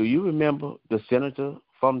 do you remember the senator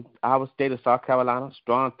from our state of South Carolina,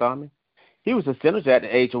 Strom Thurmond? He was a senator at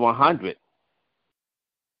the age of 100.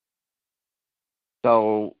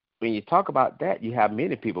 So when you talk about that, you have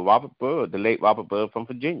many people. Robert Byrd, the late Robert Byrd from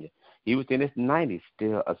Virginia, he was in his 90s,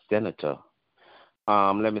 still a senator.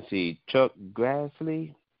 Let me see, Chuck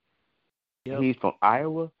Grassley, he's from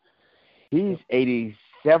Iowa. He's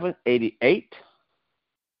 87, 88.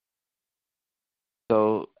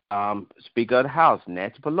 So Speaker of the House,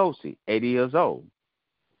 Nancy Pelosi, 80 years old.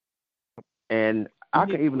 And I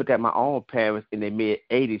can even look at my own parents in their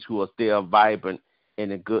mid-80s who are still vibrant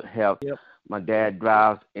and in good health. Yep. My dad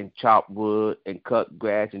drives and chop wood and cut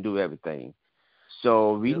grass and do everything.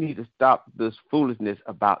 So we need to stop this foolishness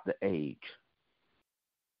about the age.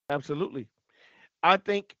 Absolutely. I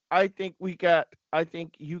think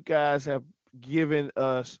you guys have given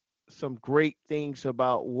us some great things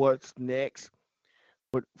about what's next.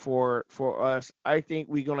 But for us, I think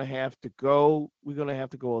we're gonna have to go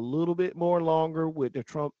a little bit more longer with the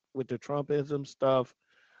Trumpism stuff.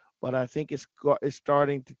 But I think it's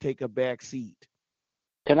starting to take a back seat.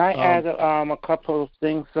 Can I add a couple of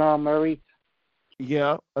things, Murray?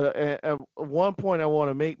 Yeah. One point I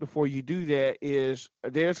want to make before you do that is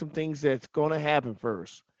there's some things that's going to happen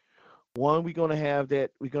first. One, we're going to have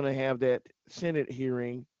that Senate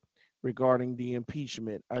hearing regarding the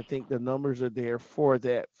impeachment. I think the numbers are there for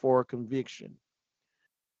that, for conviction.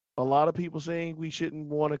 A lot of people saying we shouldn't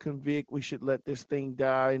want to convict. We should let this thing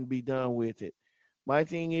die and be done with it. My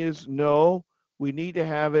thing is, no, we need to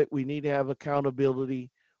have it. We need to have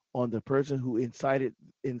accountability on the person who incited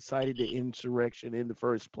the insurrection in the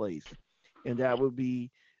first place, and that would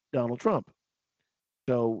be Donald Trump.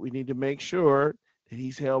 So we need to make sure that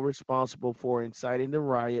he's held responsible for inciting the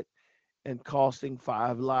riot and costing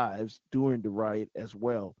 5 lives during the riot as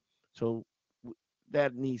well. So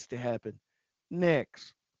that needs to happen.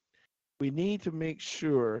 Next, we need to make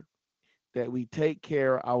sure that we take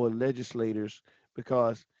care of our legislators,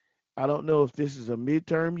 because I don't know if this is a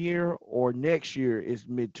midterm year or next year is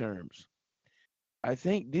midterms. I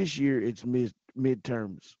think this year it's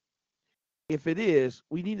midterms. If it is,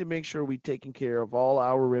 we need to make sure we're taking care of all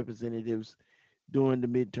our representatives during the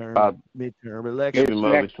midterm Excuse me, elections.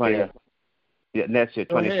 Murray, next year. next year,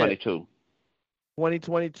 Go ahead. 2022.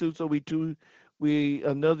 2022. So we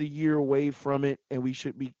another year away from it, and we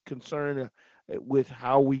should be concerned with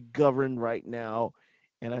how we govern right now.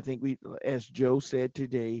 And I think as Joe said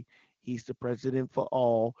today, he's the president for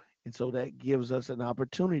all, and so that gives us an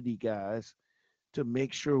opportunity, guys, to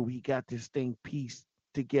make sure we got this thing pieced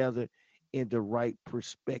together in the right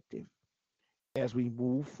perspective as we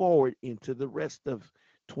move forward into the rest of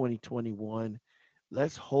 2021.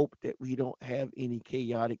 Let's hope that we don't have any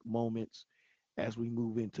chaotic moments as we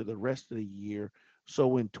move into the rest of the year. So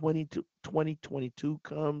when 2022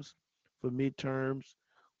 comes for midterms,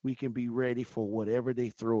 we can be ready for whatever they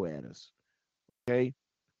throw at us. Okay,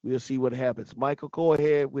 we'll see what happens. Michael, go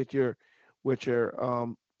ahead with your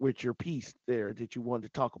piece there that you wanted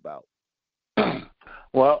to talk about.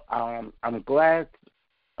 Well, I'm glad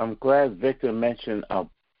Victor mentioned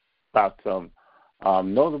about some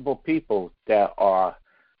notable people that are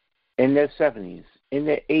in their 70s, in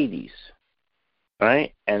their 80s,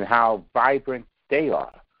 right? And how vibrant they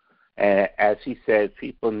are. And as he said,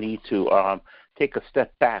 people need to take a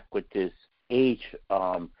step back with this age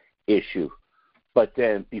issue. But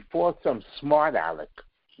then before some smart aleck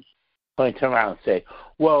going to turn around and say,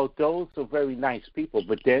 well, those are very nice people,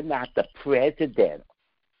 but they're not the president.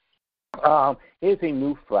 Here's a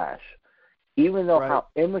new flash. Even though how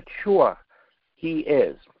immature he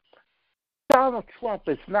is, Donald Trump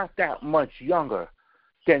is not that much younger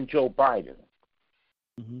than Joe Biden.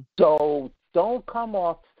 Mm-hmm. So don't come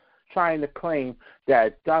off trying to claim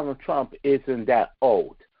that Donald Trump isn't that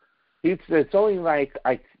old. It's only like,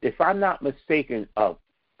 if I'm not mistaken, a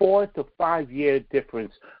 4 to 5 year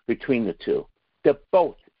difference between the two. They're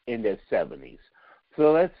both in their 70s.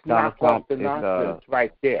 So let's knock off the nonsense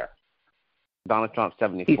right there. Donald Trump,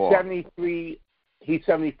 74. He's 73. He's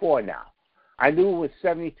 74 now. I knew it was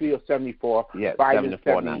 73 or 74. Yeah, Biden's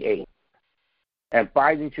 74 78. now. And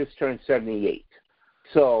Biden just turned 78.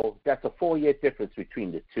 So that's a 4-year difference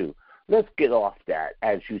between the two. Let's get off that,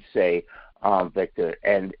 as you say, Victor.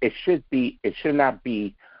 And it should not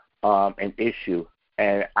be an issue.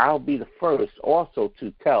 And I'll be the first also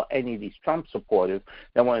to tell any of these Trump supporters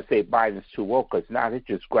that want to say Biden's too woke, because now they're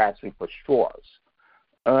just grasping for straws.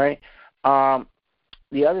 All right?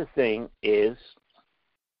 The other thing is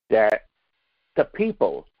that the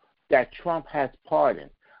people that Trump has pardoned,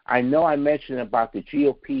 I know I mentioned about the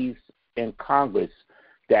GOPs in Congress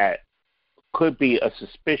that could be a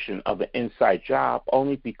suspicion of an inside job,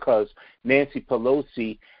 only because Nancy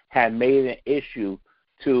Pelosi had made an issue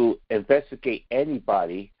to investigate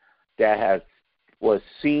anybody that was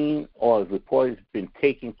seen or reported been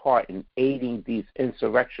taking part in aiding these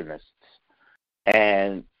insurrectionists.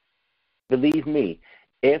 And believe me,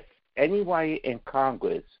 if anybody in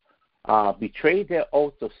Congress betrayed their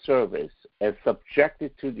oath of service and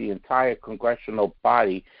subjected to the entire congressional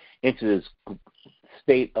body into this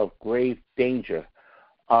state of grave danger,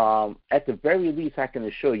 at the very least, I can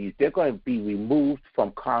assure you, they're going to be removed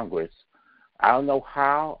from Congress. I don't know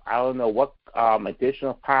how. I don't know what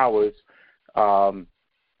additional powers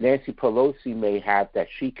Nancy Pelosi may have that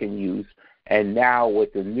she can use. And now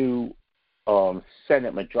with the new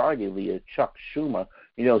Senate Majority Leader, Chuck Schumer,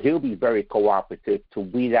 he'll be very cooperative to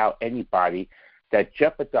weed out anybody that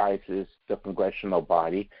jeopardizes the congressional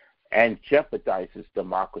body and jeopardizes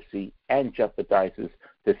democracy and jeopardizes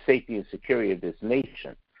the safety and security of this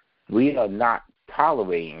nation. We are not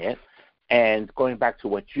tolerating it. And going back to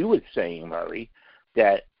what you were saying, Murray,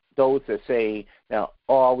 that those that say,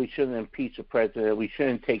 we shouldn't impeach the president, we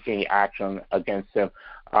shouldn't take any action against him,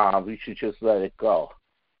 we should just let it go.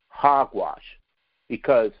 Hogwash.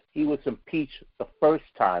 Because he was impeached the first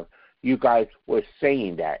time, you guys were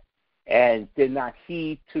saying that and did not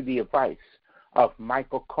heed to the advice of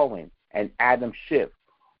Michael Cohen and Adam Schiff,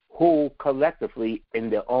 who collectively, in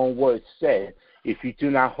their own words, said, if you do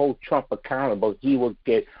not hold Trump accountable, he will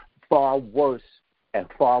get far worse and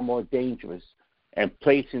far more dangerous and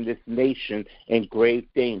placing this nation in grave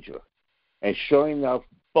danger. And sure enough,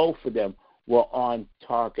 both of them were on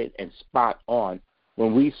target and spot on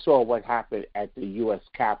when we saw what happened at the U.S.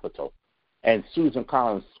 Capitol. And Susan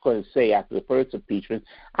Collins was going to say after the first impeachment,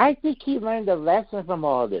 I think he learned a lesson from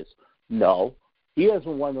all this. No, He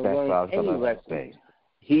doesn't want to learn any lessons.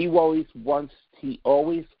 He always wants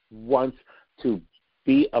to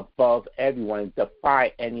be above everyone,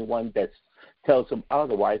 defy anyone that tells him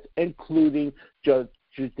otherwise, including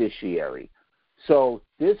judiciary. So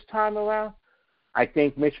this time around, I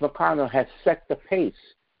think Mitch McConnell has set the pace.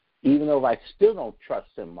 Even though I still don't trust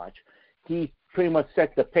him much, he pretty much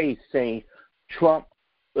set the pace, saying Trump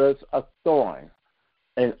was a thorn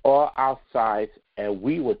in all our sides, and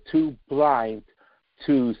we were too blind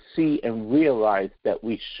to see and realize that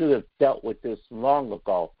we should have dealt with this long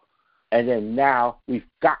ago. And then now we've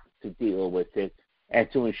got to deal with it,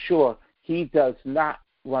 and to ensure he does not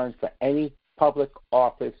run for any public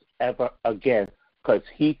office ever again, because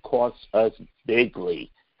he costs us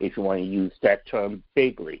bigly, if you want to use that term,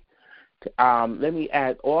 bigly. Let me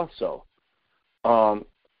add also,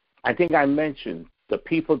 I think I mentioned the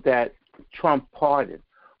people that Trump pardoned.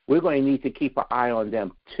 We're going to need to keep an eye on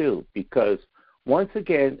them too, because once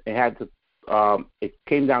again it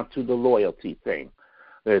came down to the loyalty thing.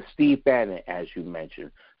 There's Steve Bannon, as you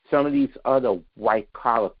mentioned. Some of these other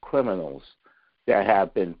white-collar criminals that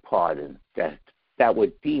have been pardoned that were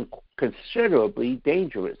deemed considerably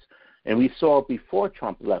dangerous. And we saw before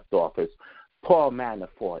Trump left office, Paul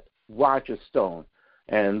Manafort, Roger Stone,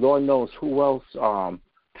 and Lord knows who else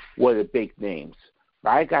were the big names. But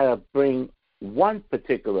I got to bring one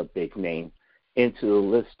particular big name into the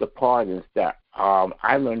list of pardons that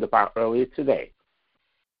I learned about earlier today.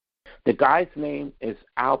 The guy's name is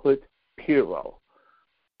Albert Pirro.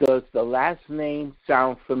 Does the last name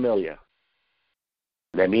sound familiar?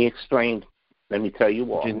 Let me explain. Let me tell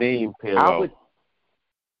you all. Janine Pirro.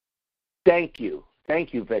 Thank you,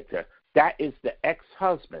 Victor. That is the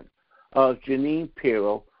ex-husband of Janine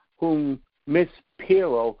Pirro, whom Miss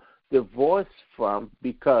Pirro divorced from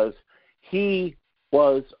because he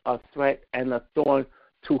was a threat and a thorn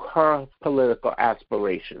to her political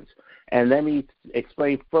aspirations. And let me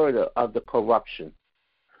explain further of the corruption.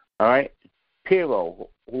 All right? Pirro,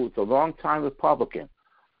 who was a longtime Republican,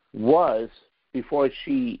 was, before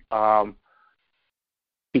she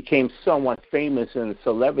became somewhat famous in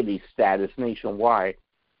celebrity status nationwide,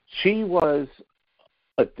 she was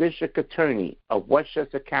a district attorney of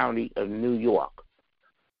Westchester County of New York.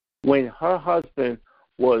 When her husband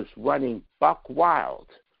was running buck wild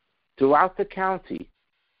throughout the county,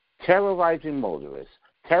 terrorizing motorists,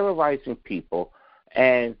 terrorizing people,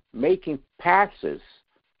 and making passes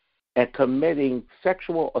and committing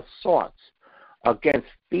sexual assaults against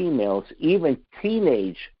females, even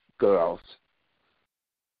teenage girls,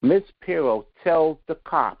 Miss Pirro tells the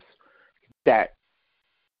cops that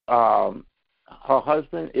her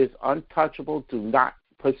husband is untouchable, do not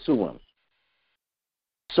pursue him.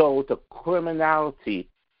 So the criminality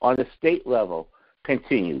on the state level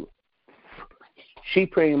continued. She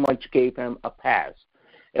pretty much gave him a pass.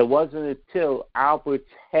 It wasn't until Albert's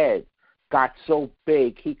head got so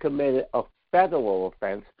big he committed a federal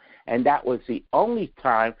offense, and that was the only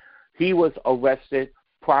time he was arrested,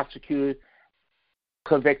 prosecuted,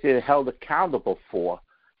 convicted, and held accountable for,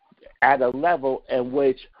 at a level in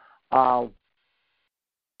which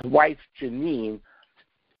wife Janine,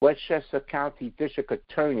 Westchester County District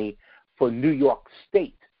Attorney for New York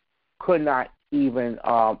State, could not even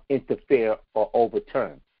interfere or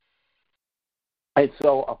overturn. And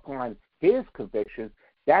so upon his conviction,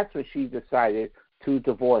 that's when she decided to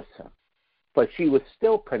divorce him. But she was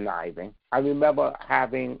still conniving. I remember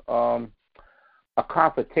having a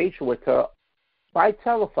confrontation with her by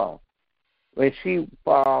telephone when she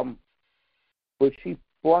brought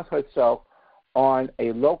herself on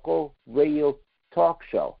a local radio talk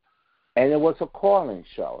show, and it was a call-in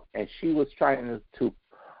show, and she was trying to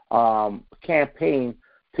campaign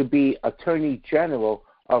to be Attorney General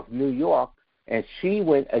of New York, and she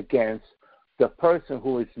went against the person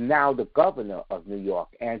who is now the governor of New York,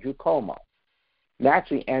 Andrew Cuomo.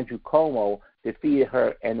 Naturally, Andrew Cuomo defeated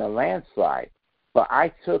her in a landslide, but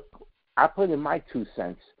I put in my 2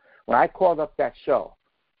 cents when I called up that show,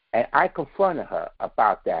 and I confronted her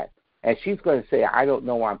about that. And she's going to say, I don't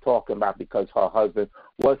know what I'm talking about because her husband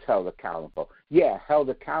was held accountable. Yeah, held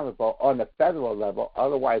accountable on the federal level.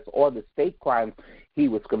 Otherwise, all the state crimes he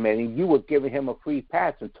was committing, you were giving him a free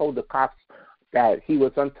pass and told the cops that he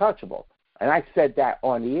was untouchable. And I said that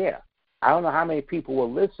on the air. I don't know how many people were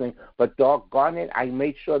listening, but doggone it, I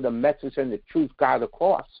made sure the message and the truth got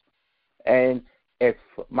across. And if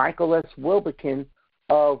Michael S. Wilbekin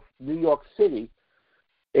of New York City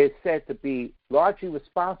is said to be largely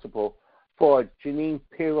responsible for Janine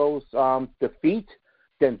Pirro's defeat,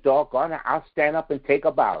 then doggone it, I'll stand up and take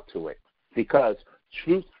a bow to it, because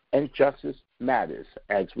truth and justice matters,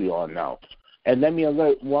 as we all know. And let me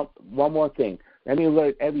alert one more thing. let me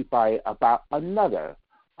alert everybody about another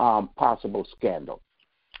possible scandal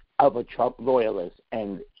of a Trump loyalist.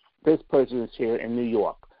 And this person is here in New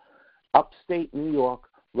York. Upstate New York,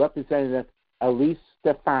 Representative Elise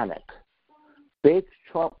Stefanik, big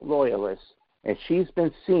Trump loyalist, and she's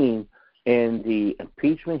been seen in the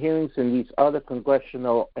impeachment hearings and these other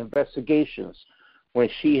congressional investigations when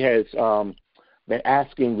she has been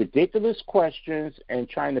asking ridiculous questions and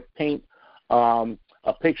trying to paint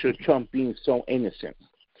a picture of Trump being so innocent.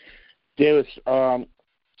 There's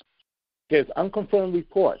unconfirmed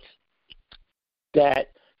reports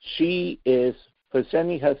that she is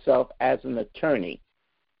presenting herself as an attorney,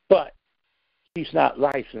 but she's not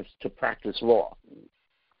licensed to practice law.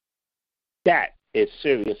 That is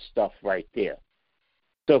serious stuff right there.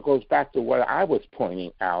 So it goes back to what I was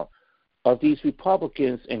pointing out of these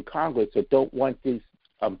Republicans in Congress that don't want this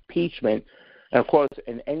impeachment. And, of course,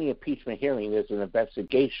 in any impeachment hearing, there's an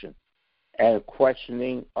investigation and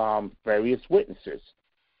questioning various witnesses.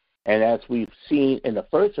 And as we've seen in the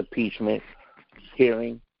first impeachment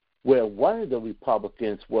hearing, where one of the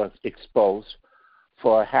Republicans was exposed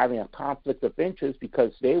for having a conflict of interest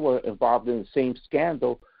because they were involved in the same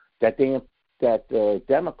scandal that the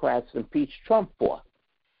Democrats impeached Trump for,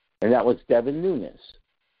 and that was Devin Nunes.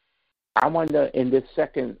 I wonder in this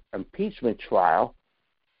second impeachment trial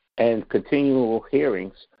and continual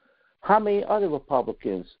hearings, how many other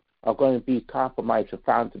Republicans are going to be compromised or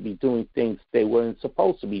found to be doing things they weren't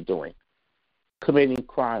supposed to be doing, committing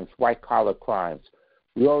crimes, white-collar crimes.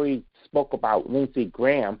 We already spoke about Lindsey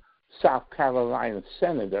Graham, South Carolina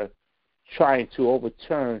senator, trying to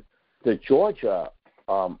overturn the Georgia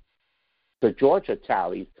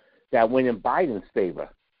tallies that went in Biden's favor.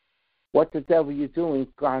 What the devil are you doing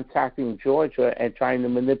contacting Georgia and trying to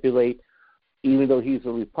manipulate, even though he's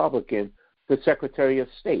a Republican, the Secretary of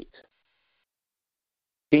State?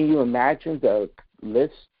 Can you imagine the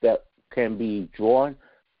list that can be drawn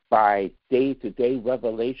by day-to-day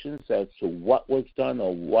revelations as to what was done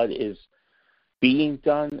or what is being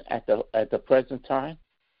done at the present time?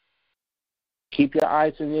 Keep your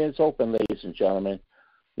eyes and ears open, ladies and gentlemen.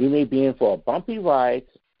 We may be in for a bumpy ride,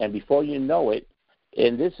 and before you know it,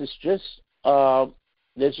 and this is just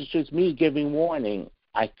me giving warning.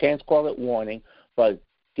 I can't call it warning, but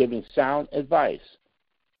giving sound advice.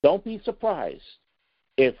 Don't be surprised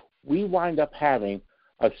if we wind up having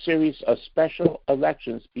a series of special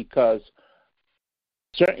elections because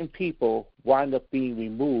certain people wind up being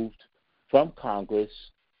removed from Congress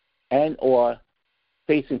and or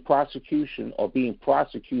facing prosecution or being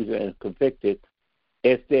prosecuted and convicted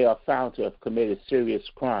if they are found to have committed serious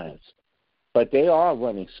crimes. But they are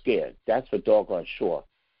running scared. That's for doggone sure,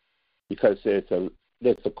 because there's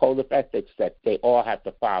a code of ethics that they all have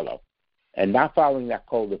to follow, and not following that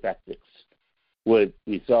code of ethics would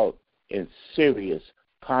result in serious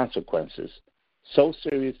consequences. So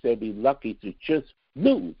serious they'd be lucky to just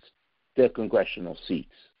lose their congressional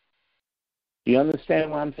seats. Do you understand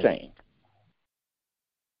what I'm saying?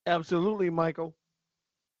 Absolutely, Michael.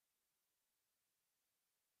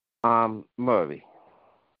 Murray,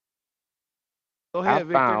 Go ahead,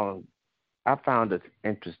 Victor. I found it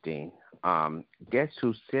interesting. Guess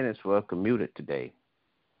whose sentence was commuted today?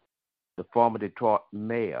 The former Detroit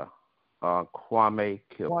mayor, Kwame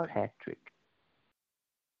Kilpatrick.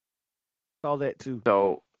 Saw that too.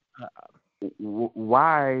 So,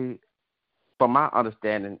 why? From my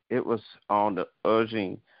understanding, it was on the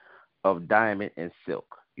urging of Diamond and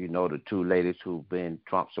Silk. You know, the two ladies who've been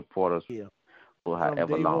Trump supporters for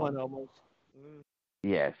however day long. One almost.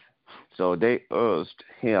 Yes. So they urged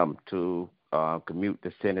him to commute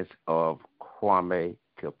the sentence of Kwame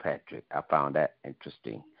Kilpatrick. I found that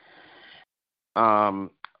interesting.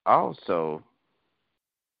 Also,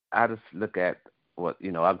 I just look at what,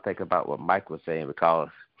 I'm thinking about what Mike was saying, because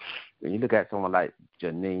when you look at someone like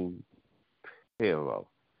Janine Pirro,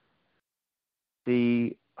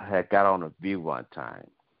 she had got on a View one time,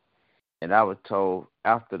 and I was told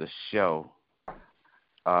after the show,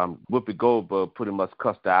 Whoopi Goldberg pretty much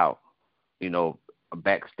cussed her out,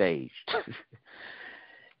 backstage,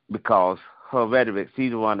 because her rhetoric,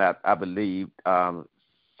 she's the one that I believe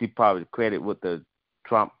she probably credited with the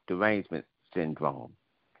Trump derangement syndrome,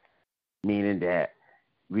 meaning that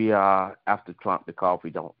we are after Trump because we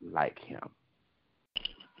don't like him.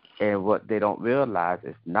 And what they don't realize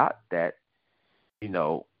is not that,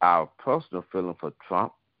 our personal feeling for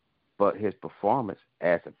Trump, but his performance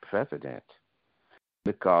as a president.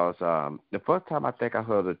 Because the first time I think I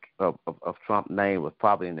heard of Trump's name was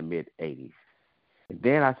probably in the mid-'80s. And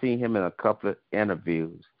then I seen him in a couple of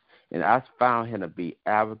interviews, and I found him to be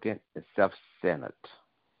arrogant and self-centered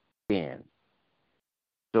then.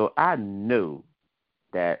 So I knew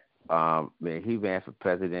that when he ran for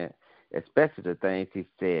president, especially the things he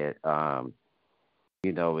said.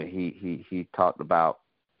 When he talked about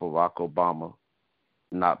Barack Obama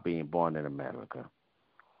not being born in America,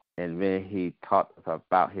 and when he talked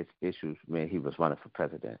about his issues when he was running for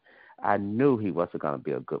president, I knew he wasn't going to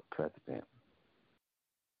be a good president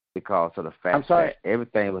because of the fact that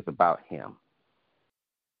everything was about him.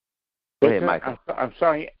 Go ahead, Michael. I'm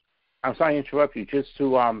sorry to interrupt you. Just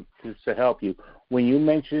to help you, when you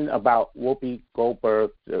mentioned about Whoopi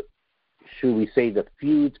Goldberg, should we say the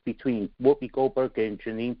feuds between Whoopi Goldberg and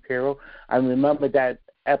Jeanine Pirro, I remember that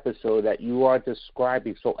episode that you are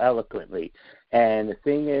describing so eloquently. And the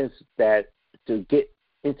thing is that to get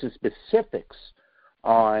into specifics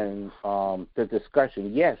on the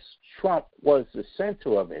discussion, yes, Trump was the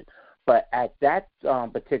center of it, but at that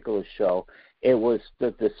particular show, it was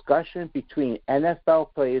the discussion between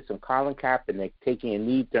NFL players and Colin Kaepernick taking a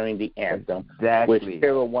knee during the anthem, which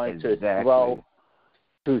Pirro wanted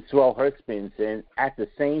to throw her spins in. At the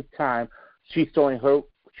same time, she was throwing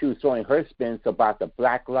her spins about the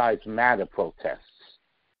Black Lives Matter protests.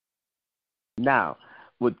 Now,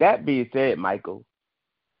 with that being said, Michael,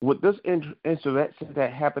 with this insurrection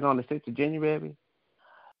that happened on the 6th of January,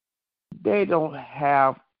 they don't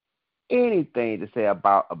have anything to say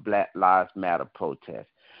about a Black Lives Matter protest.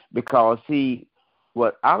 Because, see,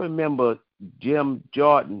 what I remember Jim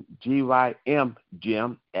Jordan, G-Y-M,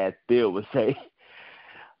 Jim, as Bill would say,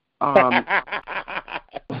 and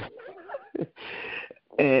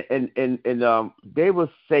they were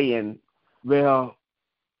saying, well,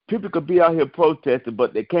 people could be out here protesting,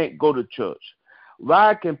 but they can't go to church.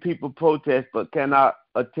 Why can people protest but cannot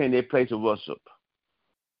attend their place of worship?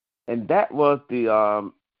 And that was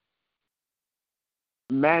the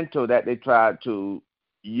mantle that they tried to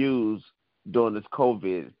use during this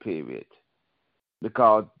COVID period,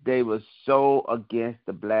 because they were so against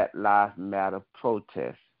the Black Lives Matter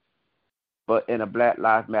protest. But in a Black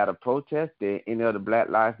Lives Matter protest, did any of the Black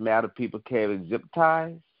Lives Matter people carry zip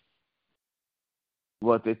ties?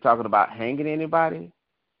 Was they talking about hanging anybody?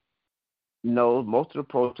 No, most of the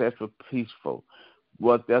protests were peaceful.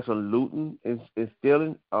 Was there some looting and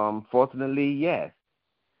stealing? Fortunately, yes.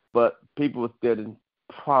 But people were stealing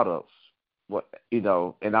products,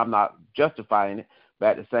 and I'm not justifying it,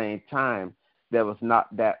 but at the same time, there was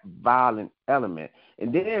not that violent element.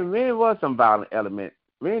 And then really was some violent element.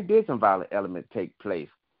 Really did some violent element take place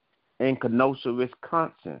in Kenosha,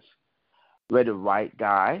 Wisconsin, where the white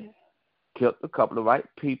guy killed a couple of white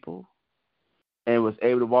people and was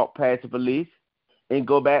able to walk past the police and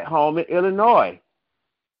go back home in Illinois.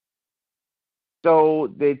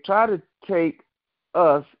 So they try to take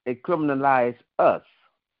us and criminalize us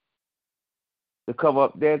to cover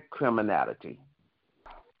up their criminality.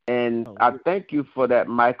 And I thank you for that,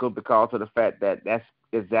 Michael, because of the fact that that's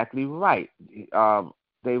exactly right.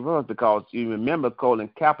 They were, because you remember Colin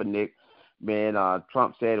Kaepernick, when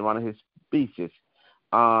Trump said in one of his speeches,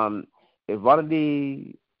 if one of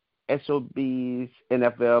the SOBs,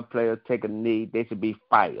 NFL players take a knee, they should be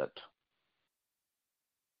fired.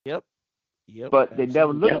 Yep. But they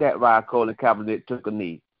never looked at why Colin Kaepernick took a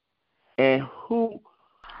knee. And who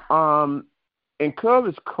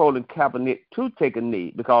encouraged Colin Kaepernick to take a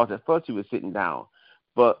knee, because at first he was sitting down.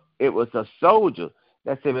 But it was a soldier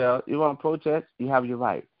that said, well, you want to protest? You have your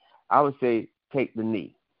right. I would say take the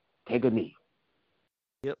knee. Take a knee.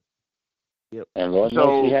 Yep. And Lord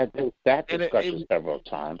knows we had that discussion several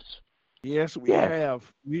times. Yes, we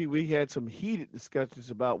have. We had some heated discussions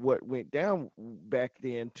about what went down back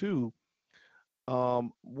then too.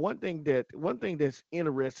 One thing that's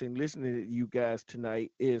interesting listening to you guys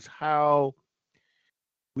tonight is how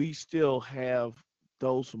we still have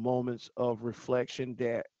those moments of reflection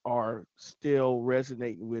that are still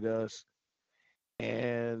resonating with us.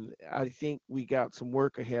 And I think we got some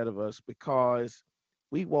work ahead of us because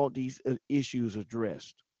we want these issues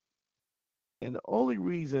addressed. And the only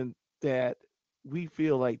reason that we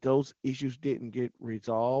feel like those issues didn't get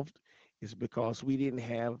resolved is because we didn't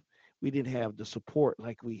have the support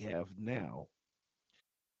like we have now.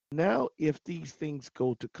 Now, if these things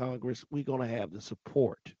go to Congress, we're going to have the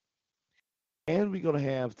support and we're going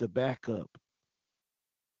to have the backup.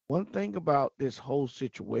 One thing about this whole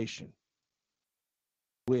situation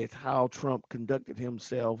with how Trump conducted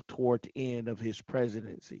himself toward the end of his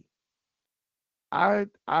presidency, I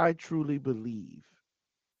truly believe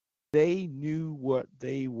they knew what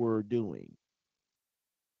they were doing.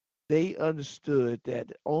 They understood that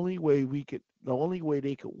the only way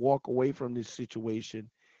they could walk away from this situation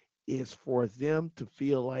is for them to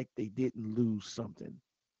feel like they didn't lose something.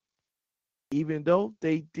 Even though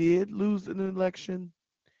they did lose an election,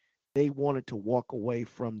 They wanted to walk away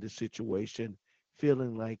from the situation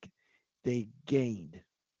feeling like they gained.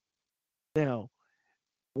 Now,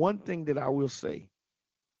 one thing that I will say,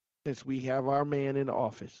 since we have our man in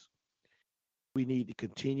office, we need to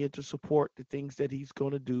continue to support the things that he's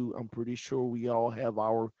going to do. I'm pretty sure we all have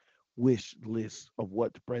our wish list of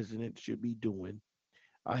what the president should be doing.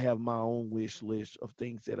 I have my own wish list of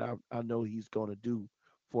things that I know he's going to do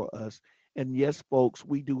for us. And yes, folks,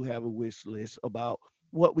 we do have a wish list about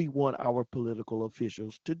what we want our political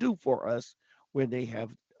officials to do for us when they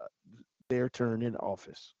have their turn in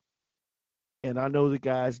office. And I know the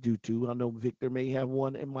guys do too. I know Victor may have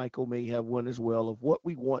one and Michael may have one as well of what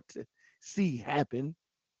we want to see happen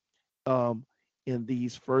um, in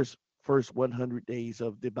these first 100 days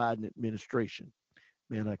of the Biden administration.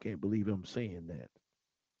 Man, I can't believe I'm saying that.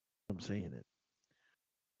 I'm saying it.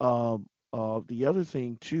 The other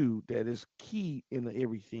thing too that is key in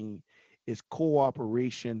everything is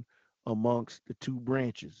cooperation amongst the two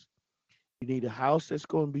branches. You need a House that's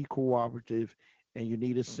going to be cooperative, and you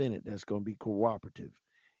need a Senate that's going to be cooperative.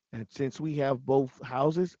 And since we have both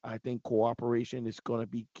houses, I think cooperation is going to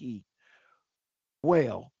be key.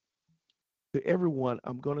 Well, to everyone,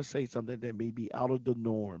 I'm going to say something that may be out of the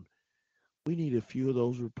norm. We need a few of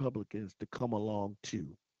those Republicans to come along too,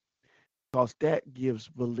 because that gives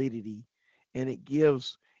validity and it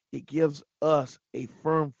gives us a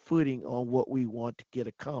firm footing on what we want to get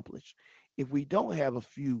accomplished. If we don't have a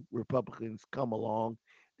few Republicans come along,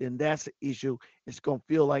 then that's the issue. It's going to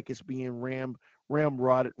feel like it's being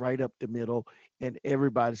ramrodded right up the middle, and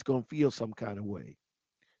everybody's going to feel some kind of way.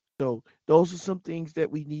 So those are some things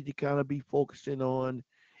that we need to kind of be focusing on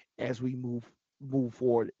as we move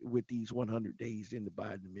forward with these 100 days in the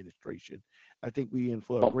Biden administration. I think we're in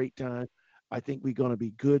for a great time. I think we're going to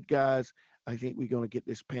be good guys. I think we're going to get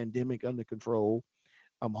this pandemic under control.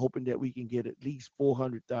 I'm hoping that we can get at least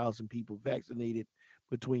 400,000 people vaccinated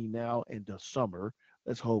between now and the summer.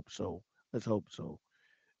 Let's hope so. Let's hope so.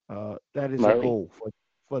 That is a Murray, goal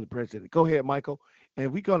for the president. Go ahead, Michael.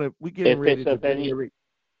 And we're getting if ready it's to of any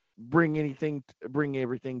bring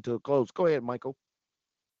everything to a close. Go ahead, Michael.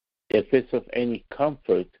 if it's of any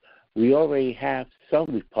comfort, we already have some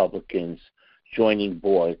Republicans joining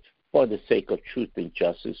boards for the sake of truth and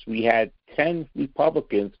justice. We had 10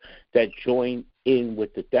 Republicans that joined in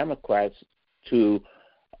with the Democrats to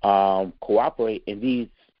cooperate in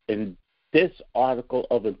this article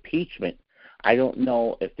of impeachment. I don't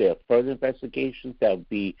know if there are further investigations that would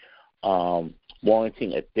be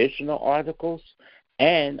warranting additional articles.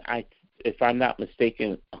 And if I'm not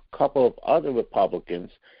mistaken, a couple of other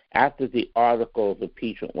Republicans, after the article of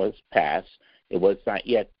impeachment was passed, it was not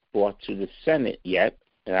yet brought to the Senate yet,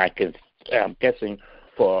 and I'm guessing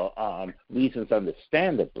for reasons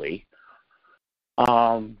understandably,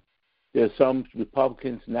 there's some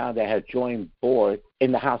Republicans now that have joined board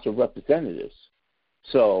in the House of Representatives.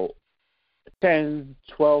 So 10,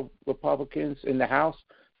 12 Republicans in the House,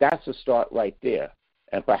 that's a start right there.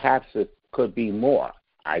 And perhaps it could be more.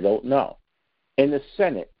 I don't know. In the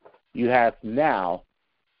Senate, you have now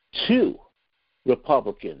 2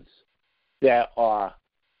 Republicans that are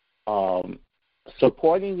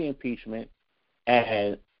supporting the impeachment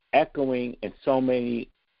and echoing in so many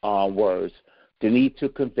words the need to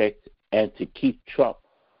convict and to keep Trump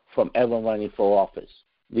from ever running for office.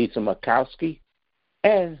 Lisa Murkowski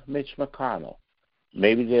and Mitch McConnell.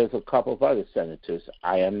 Maybe there's a couple of other senators.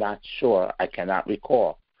 I am not sure. I cannot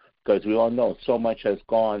recall, because we all know so much has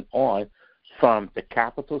gone on from the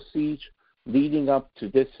Capitol siege leading up to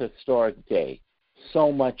this historic day.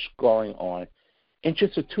 So much going on in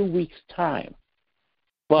just a 2 weeks' time.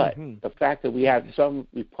 But the fact that we have some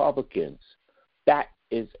Republicans, that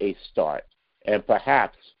is a start. And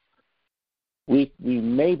perhaps we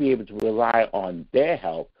may be able to rely on their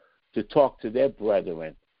help to talk to their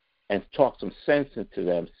brethren and talk some sense into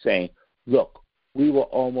them, saying, look, we were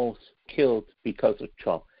almost killed because of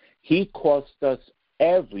Trump. He cost us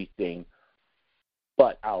everything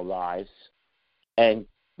but our lives. And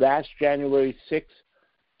last January 6th,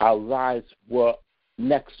 our lives were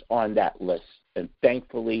next on that list. And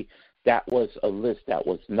thankfully, that was a list that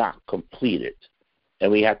was not completed. And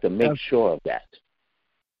we have to make sure of that.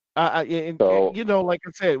 Like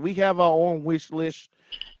I said, we have our own wish list.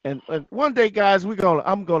 And one day, guys,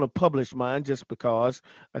 I'm gonna publish mine just because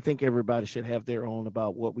I think everybody should have their own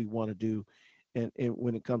about what we want to do, and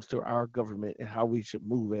when it comes to our government and how we should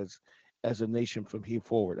move as a nation from here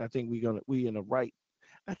forward. I think we in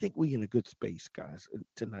a good space, guys.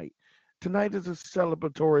 Tonight, is a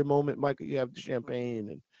celebratory moment. Michael, you have the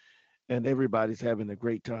champagne and everybody's having a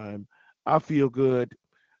great time. I feel good.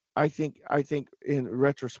 I think in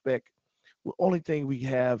retrospect, The only thing we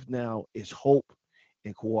have now is hope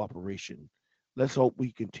and cooperation. Let's hope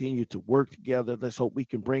we continue to work together. Let's hope we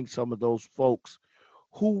can bring some of those folks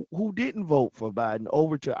who didn't vote for Biden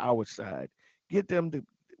over to our side. Get them to.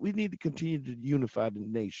 We need to continue to unify the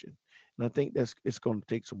nation, and I think that's it's going to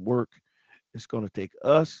take some work. It's going to take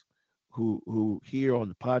us who here on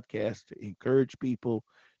the podcast to encourage people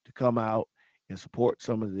to come out and support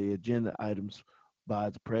some of the agenda items by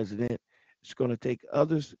the president. It's going to take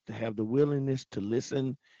others to have the willingness to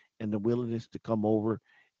listen and the willingness to come over.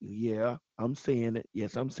 Yeah, I'm saying it.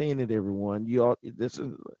 Yes, I'm saying it, everyone. You all, this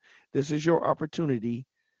is your opportunity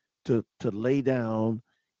to lay down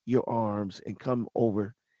your arms and come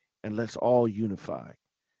over and let's all unify.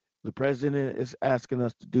 The president is asking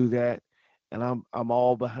us to do that, and I'm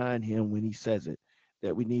all behind him when he says it,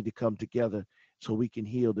 that we need to come together so we can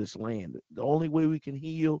heal this land. The only way we can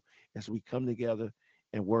heal is we come together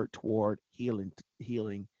and work toward healing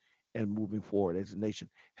and moving forward as a nation.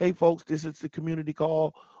 Hey folks, this is the community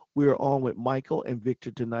call. We're on with Michael and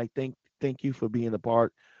Victor tonight. Thank you for being a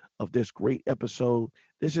part of this great episode.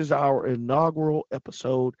 This is our inaugural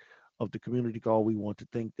episode of the community call. We want to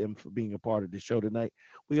thank them for being a part of the show tonight.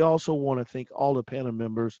 We also want to thank all the panel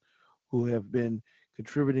members who have been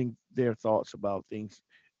contributing their thoughts about things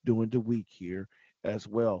during the week here as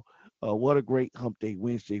well. What a great Hump Day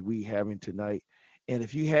Wednesday we having tonight. And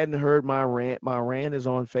if you hadn't heard my rant is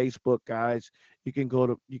on Facebook, guys. You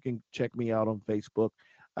can check me out on Facebook.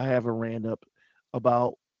 I have a rant up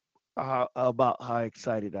about how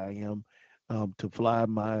excited I am to fly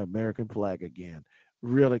my American flag again.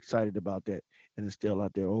 Real excited about that. And it's still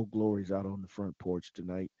out there. Old Glory's out on the front porch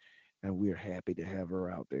tonight, and we're happy to have her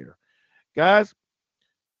out there. Guys,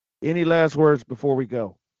 any last words before we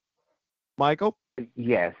go? Michael?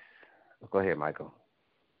 Yes. Go ahead, Michael.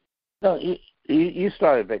 No, you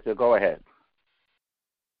started, Victor. Go ahead.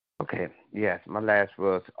 Okay. Yes. My last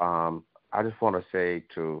words. I just want to say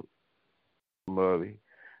to Murray,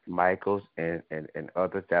 Michaels, and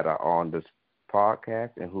others that are on this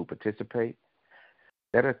podcast and who participate,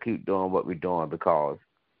 let us keep doing what we're doing, because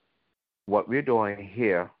what we're doing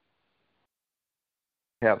here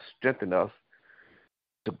helps strengthen us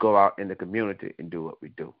to go out in the community and do what we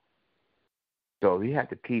do. So we have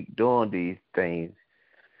to keep doing these things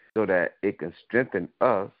so that it can strengthen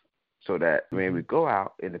us, so that when we go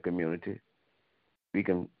out in the community, we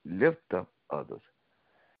can lift up others.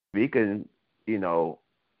 We can,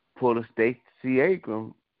 pull a Stacey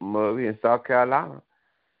Abrams movie in South Carolina,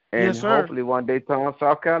 and yes, sir. hopefully one day turn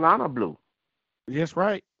South Carolina blue. Yes,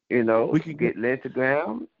 right. We can get Lindsey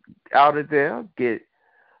Graham out of there, get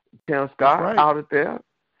Tim Scott out of there.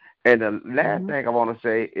 And the last thing I want to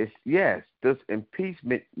say is, yes, this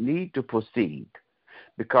impeachment need to proceed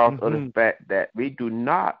because of the fact that we do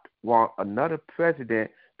not want another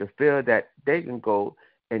president to feel that they can go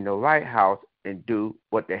in the White House and do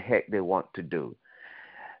what the heck they want to do.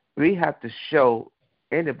 We have to show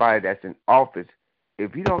anybody that's in office,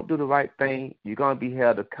 if you don't do the right thing, you're going to be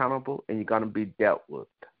held accountable and you're going to be dealt with.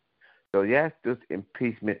 So, yes, this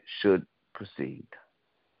impeachment should proceed.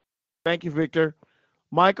 Thank you, Victor.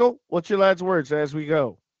 Michael, what's your last words as we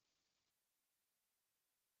go?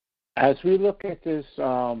 As we look at this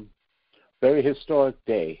very historic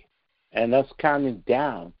day and us counting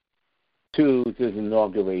down to this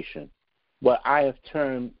inauguration, what I have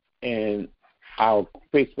termed in our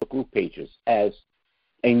Facebook group pages as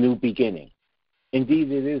a new beginning.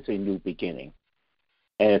 Indeed, it is a new beginning.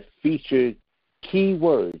 And it featured key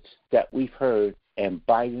words that we've heard in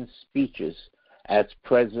Biden's speeches as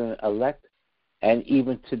president-elect, and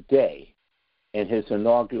even today in his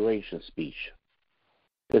inauguration speech.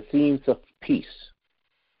 The themes of peace,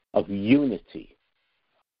 of unity,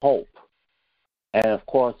 hope, and of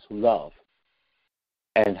course love,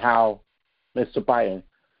 and how Mr. Biden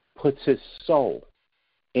puts his soul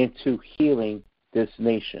into healing this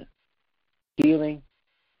nation. Healing,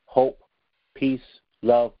 hope, peace,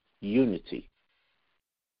 love, unity.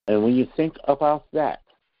 And when you think about that,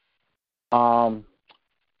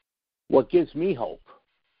 what gives me hope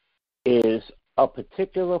is a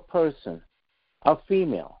particular person, a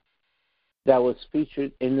female, that was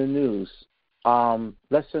featured in the news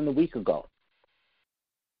less than a week ago.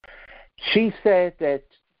 She said that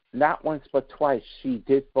not once but twice she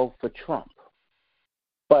did vote for Trump,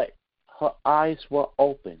 but her eyes were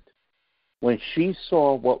opened when she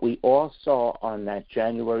saw what we all saw on that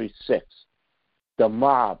January 6th, the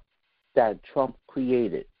mob that Trump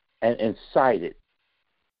created and incited,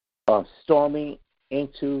 storming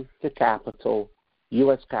into the Capitol,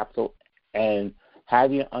 U.S. Capitol, and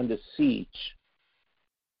having it under siege,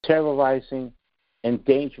 terrorizing,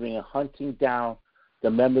 endangering, and hunting down the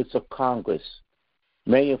members of Congress,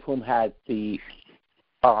 many of whom had the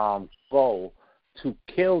goal to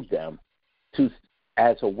kill them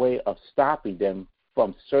as a way of stopping them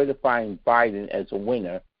from certifying Biden as a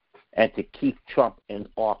winner and to keep Trump in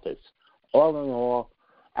office. All in all,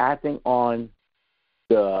 acting on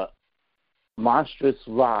the monstrous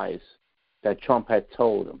lies that Trump had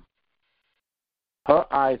told him. Her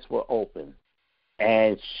eyes were open,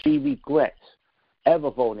 and she regrets ever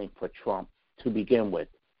voting for Trump to begin with.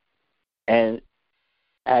 And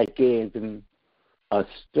I gave him a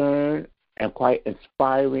stern and quite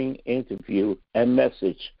inspiring interview and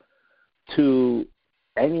message to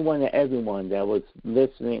anyone and everyone that was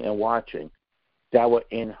listening and watching that were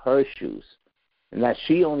in her shoes. And that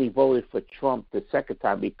she only voted for Trump the second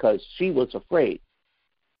time because she was afraid.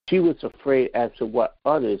 She was afraid as to what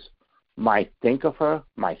others might think of her,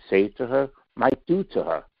 might say to her, might do to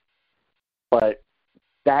her. But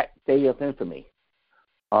that day of infamy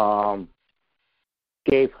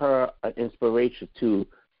gave her an inspiration to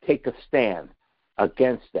take a stand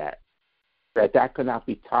against that could not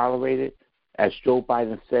be tolerated. As Joe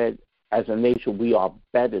Biden said, as a nation, we are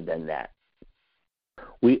better than that.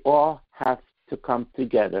 We all have to come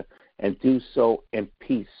together and do so in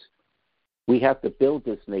peace. We have to build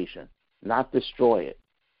this nation, not destroy it.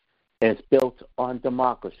 And it's built on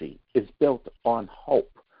democracy. It's built on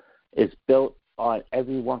hope. It's built on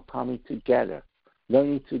everyone coming together,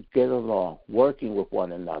 learning to get along, working with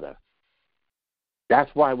one another. That's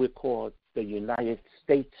why we're called the United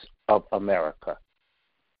States of America.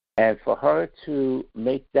 And for her to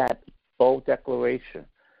make that bold declaration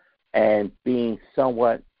and being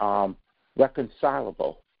somewhat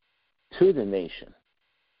reconcilable to the nation,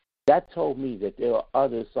 that told me that there are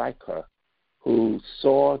others like her who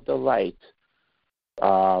saw the light.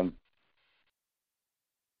 Some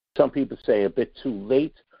people say a bit too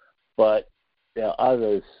late, but there are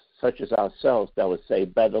others, such as ourselves, that would say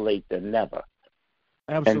better late than never.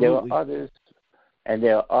 Absolutely. And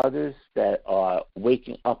there are others that are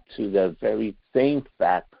waking up to the very same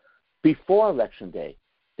fact before Election Day.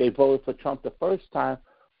 They voted for Trump the first time,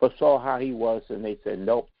 but saw how he was, and they said,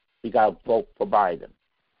 nope, we got to vote for Biden.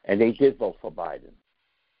 And they did vote for Biden.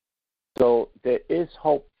 So there is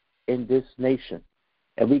hope in this nation,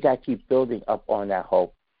 and we got to keep building up on that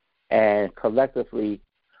hope and collectively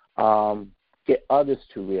get others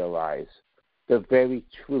to realize the very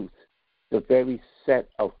truth, the very set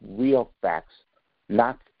of real facts,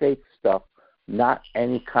 not fake stuff, not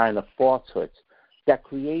any kind of falsehoods that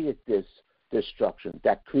created this destruction,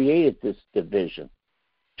 that created this division.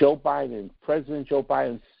 President Joe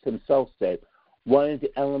Biden himself said, one of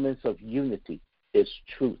the elements of unity is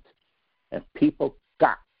truth. And people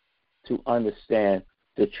got to understand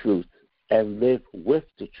the truth and live with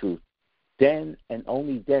the truth. Then and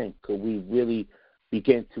only then could we really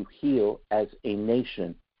begin to heal as a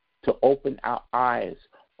nation, to open our eyes,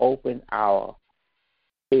 open our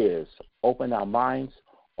ears, open our minds,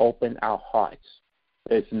 open our hearts.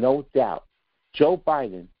 There's no doubt Joe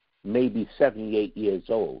Biden may be 78 years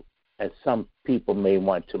old, as some people may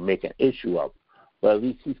want to make an issue of, but at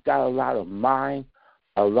least he's got a lot of mind,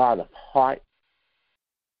 a lot of heart,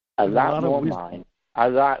 a lot more mind, a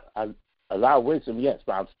lot of wisdom, yes,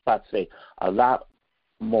 but I was about to say a lot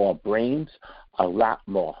more brains, a lot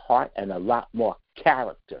more heart, and a lot more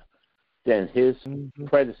character than his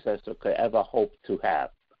predecessor could ever hope to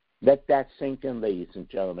have. Let that sink in, ladies and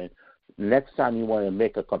gentlemen. Next time you want to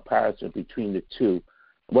make a comparison between the two,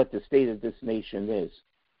 what the state of this nation is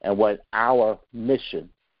and what our mission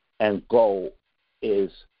and goal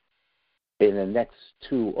is in the next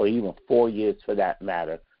 2 or even 4 years for that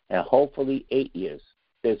matter, and hopefully 8 years.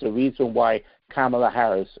 There's a reason why Kamala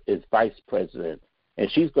Harris is vice president,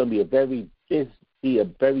 and she's going to be a very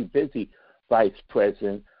busy vice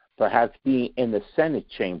president, perhaps being in the Senate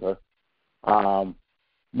chamber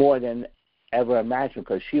more than ever imagined,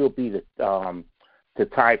 because she'll be the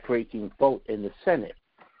tie-breaking vote in the Senate.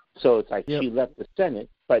 So it's like she left the Senate,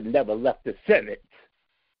 but never left the Senate.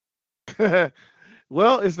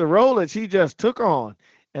 Well, it's the role that she just took on.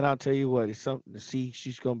 And I'll tell you what, it's something to see.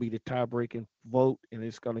 She's going to be the tie-breaking vote, and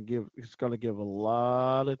it's going to give a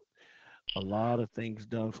lot of things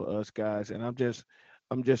done for us guys. And I'm just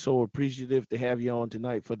so appreciative to have you on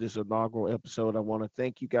tonight for this inaugural episode. I want to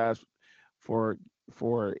thank you guys for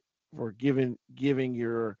giving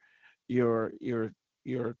your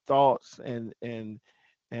thoughts and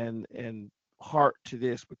heart to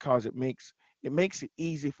this, because it makes it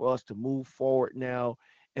easy for us to move forward now.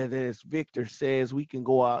 And then, as Victor says, we can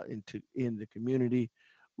go out in the community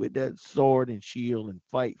with that sword and shield and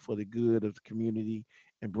fight for the good of the community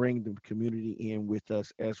and bring the community in with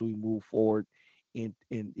us as we move forward in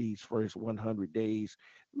these first 100 days.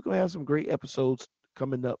 We're going to have some great episodes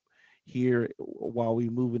coming up here while we're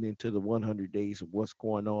moving into the 100 days of what's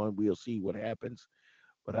going on. We'll see what happens.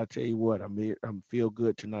 But I tell you what, I'm feel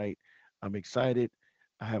good tonight. I'm excited.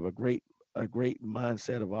 I have a great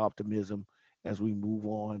mindset of optimism as we move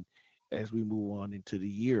on into the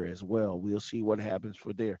year as well. We'll see what happens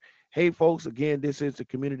for there. Hey folks, again, this is the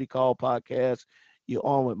Community Call Podcast. You're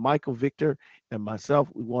on with Michael, Victor, and myself.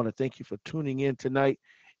 We want to thank you for tuning in tonight.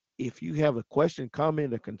 If you have a question,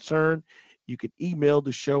 comment, or concern, you can email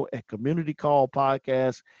the show at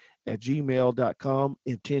communitycallpodcast@gmail.com.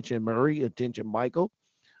 Attention Murray, attention Michael,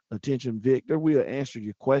 attention Victor. We'll answer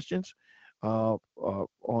your questions on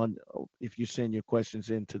if you send your questions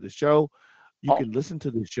into the show. You can listen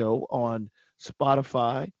to the show on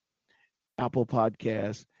Spotify, Apple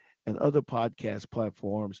Podcasts, and other podcast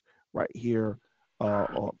platforms right here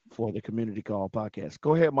for the Community Call Podcast.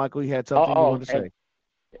 Go ahead, Michael. You had something you wanted to say.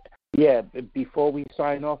 Yeah, before we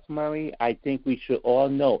sign off, Murray, I think we should all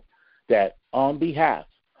note that on behalf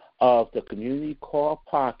of the Community Call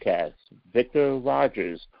Podcast, Victor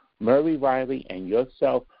Rogers, Murray Riley, and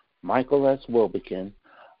yourself, Michael S. Wilbekin,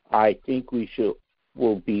 I think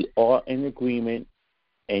will be all in agreement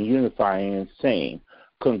and unifying and saying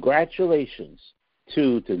congratulations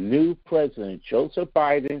to the new President Joseph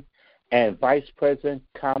Biden and Vice President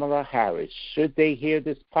Kamala Harris. Should they hear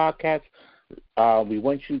this podcast, we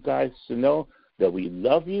want you guys to know that we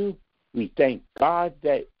love you. We thank God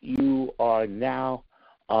that you are now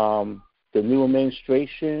the new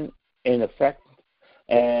administration in effect,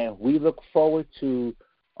 and we look forward to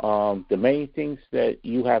the many things that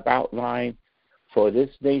you have outlined for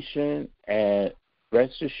this nation, and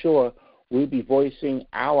rest assured, we'll be voicing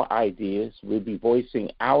our ideas, we'll be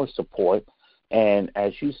voicing our support, and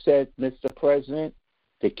as you said, Mr. President,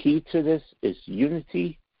 the key to this is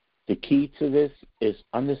unity, the key to this is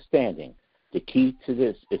understanding, the key to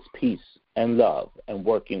this is peace and love and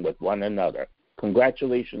working with one another.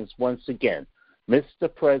 Congratulations once again,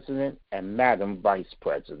 Mr. President and Madam Vice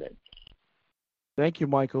President. Thank you,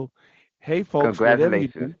 Michael. Hey, folks,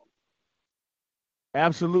 congratulations.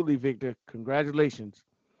 Absolutely, Victor. Congratulations.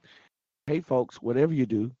 Hey, folks, whatever you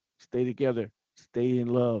do, stay together, stay in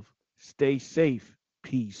love, stay safe,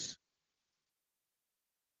 peace.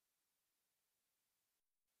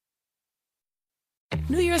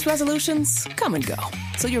 New Year's resolutions come and go,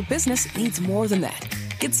 so your business needs more than that.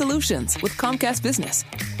 Get solutions with Comcast Business.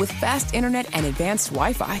 With fast internet and advanced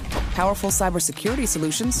Wi-Fi, powerful cybersecurity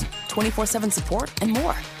solutions, 24/7 support, and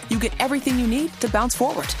more. You get everything you need to bounce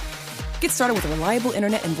forward. Get started with a reliable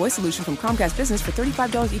internet and voice solution from Comcast Business for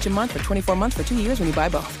 $35 each a month for 24 months for 2 years when you buy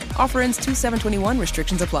both. Offer ends 2/7/21.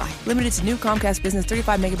 Restrictions apply. Limited to new Comcast Business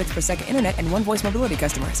 35 megabits per second internet and one voice mobility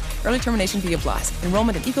customers. Early termination fee applies.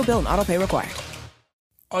 Enrollment in EcoBill and autopay required.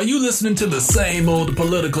 Are you listening to the same old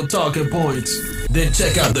political talking points? Then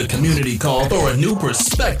check out the Community Call for a new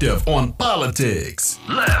perspective on politics.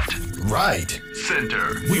 Left, right,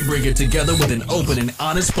 center. We bring it together with an open and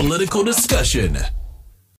honest political discussion.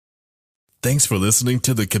 Thanks for listening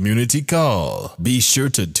to the Community Call. Be sure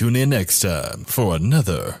to tune in next time for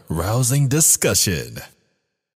another rousing discussion.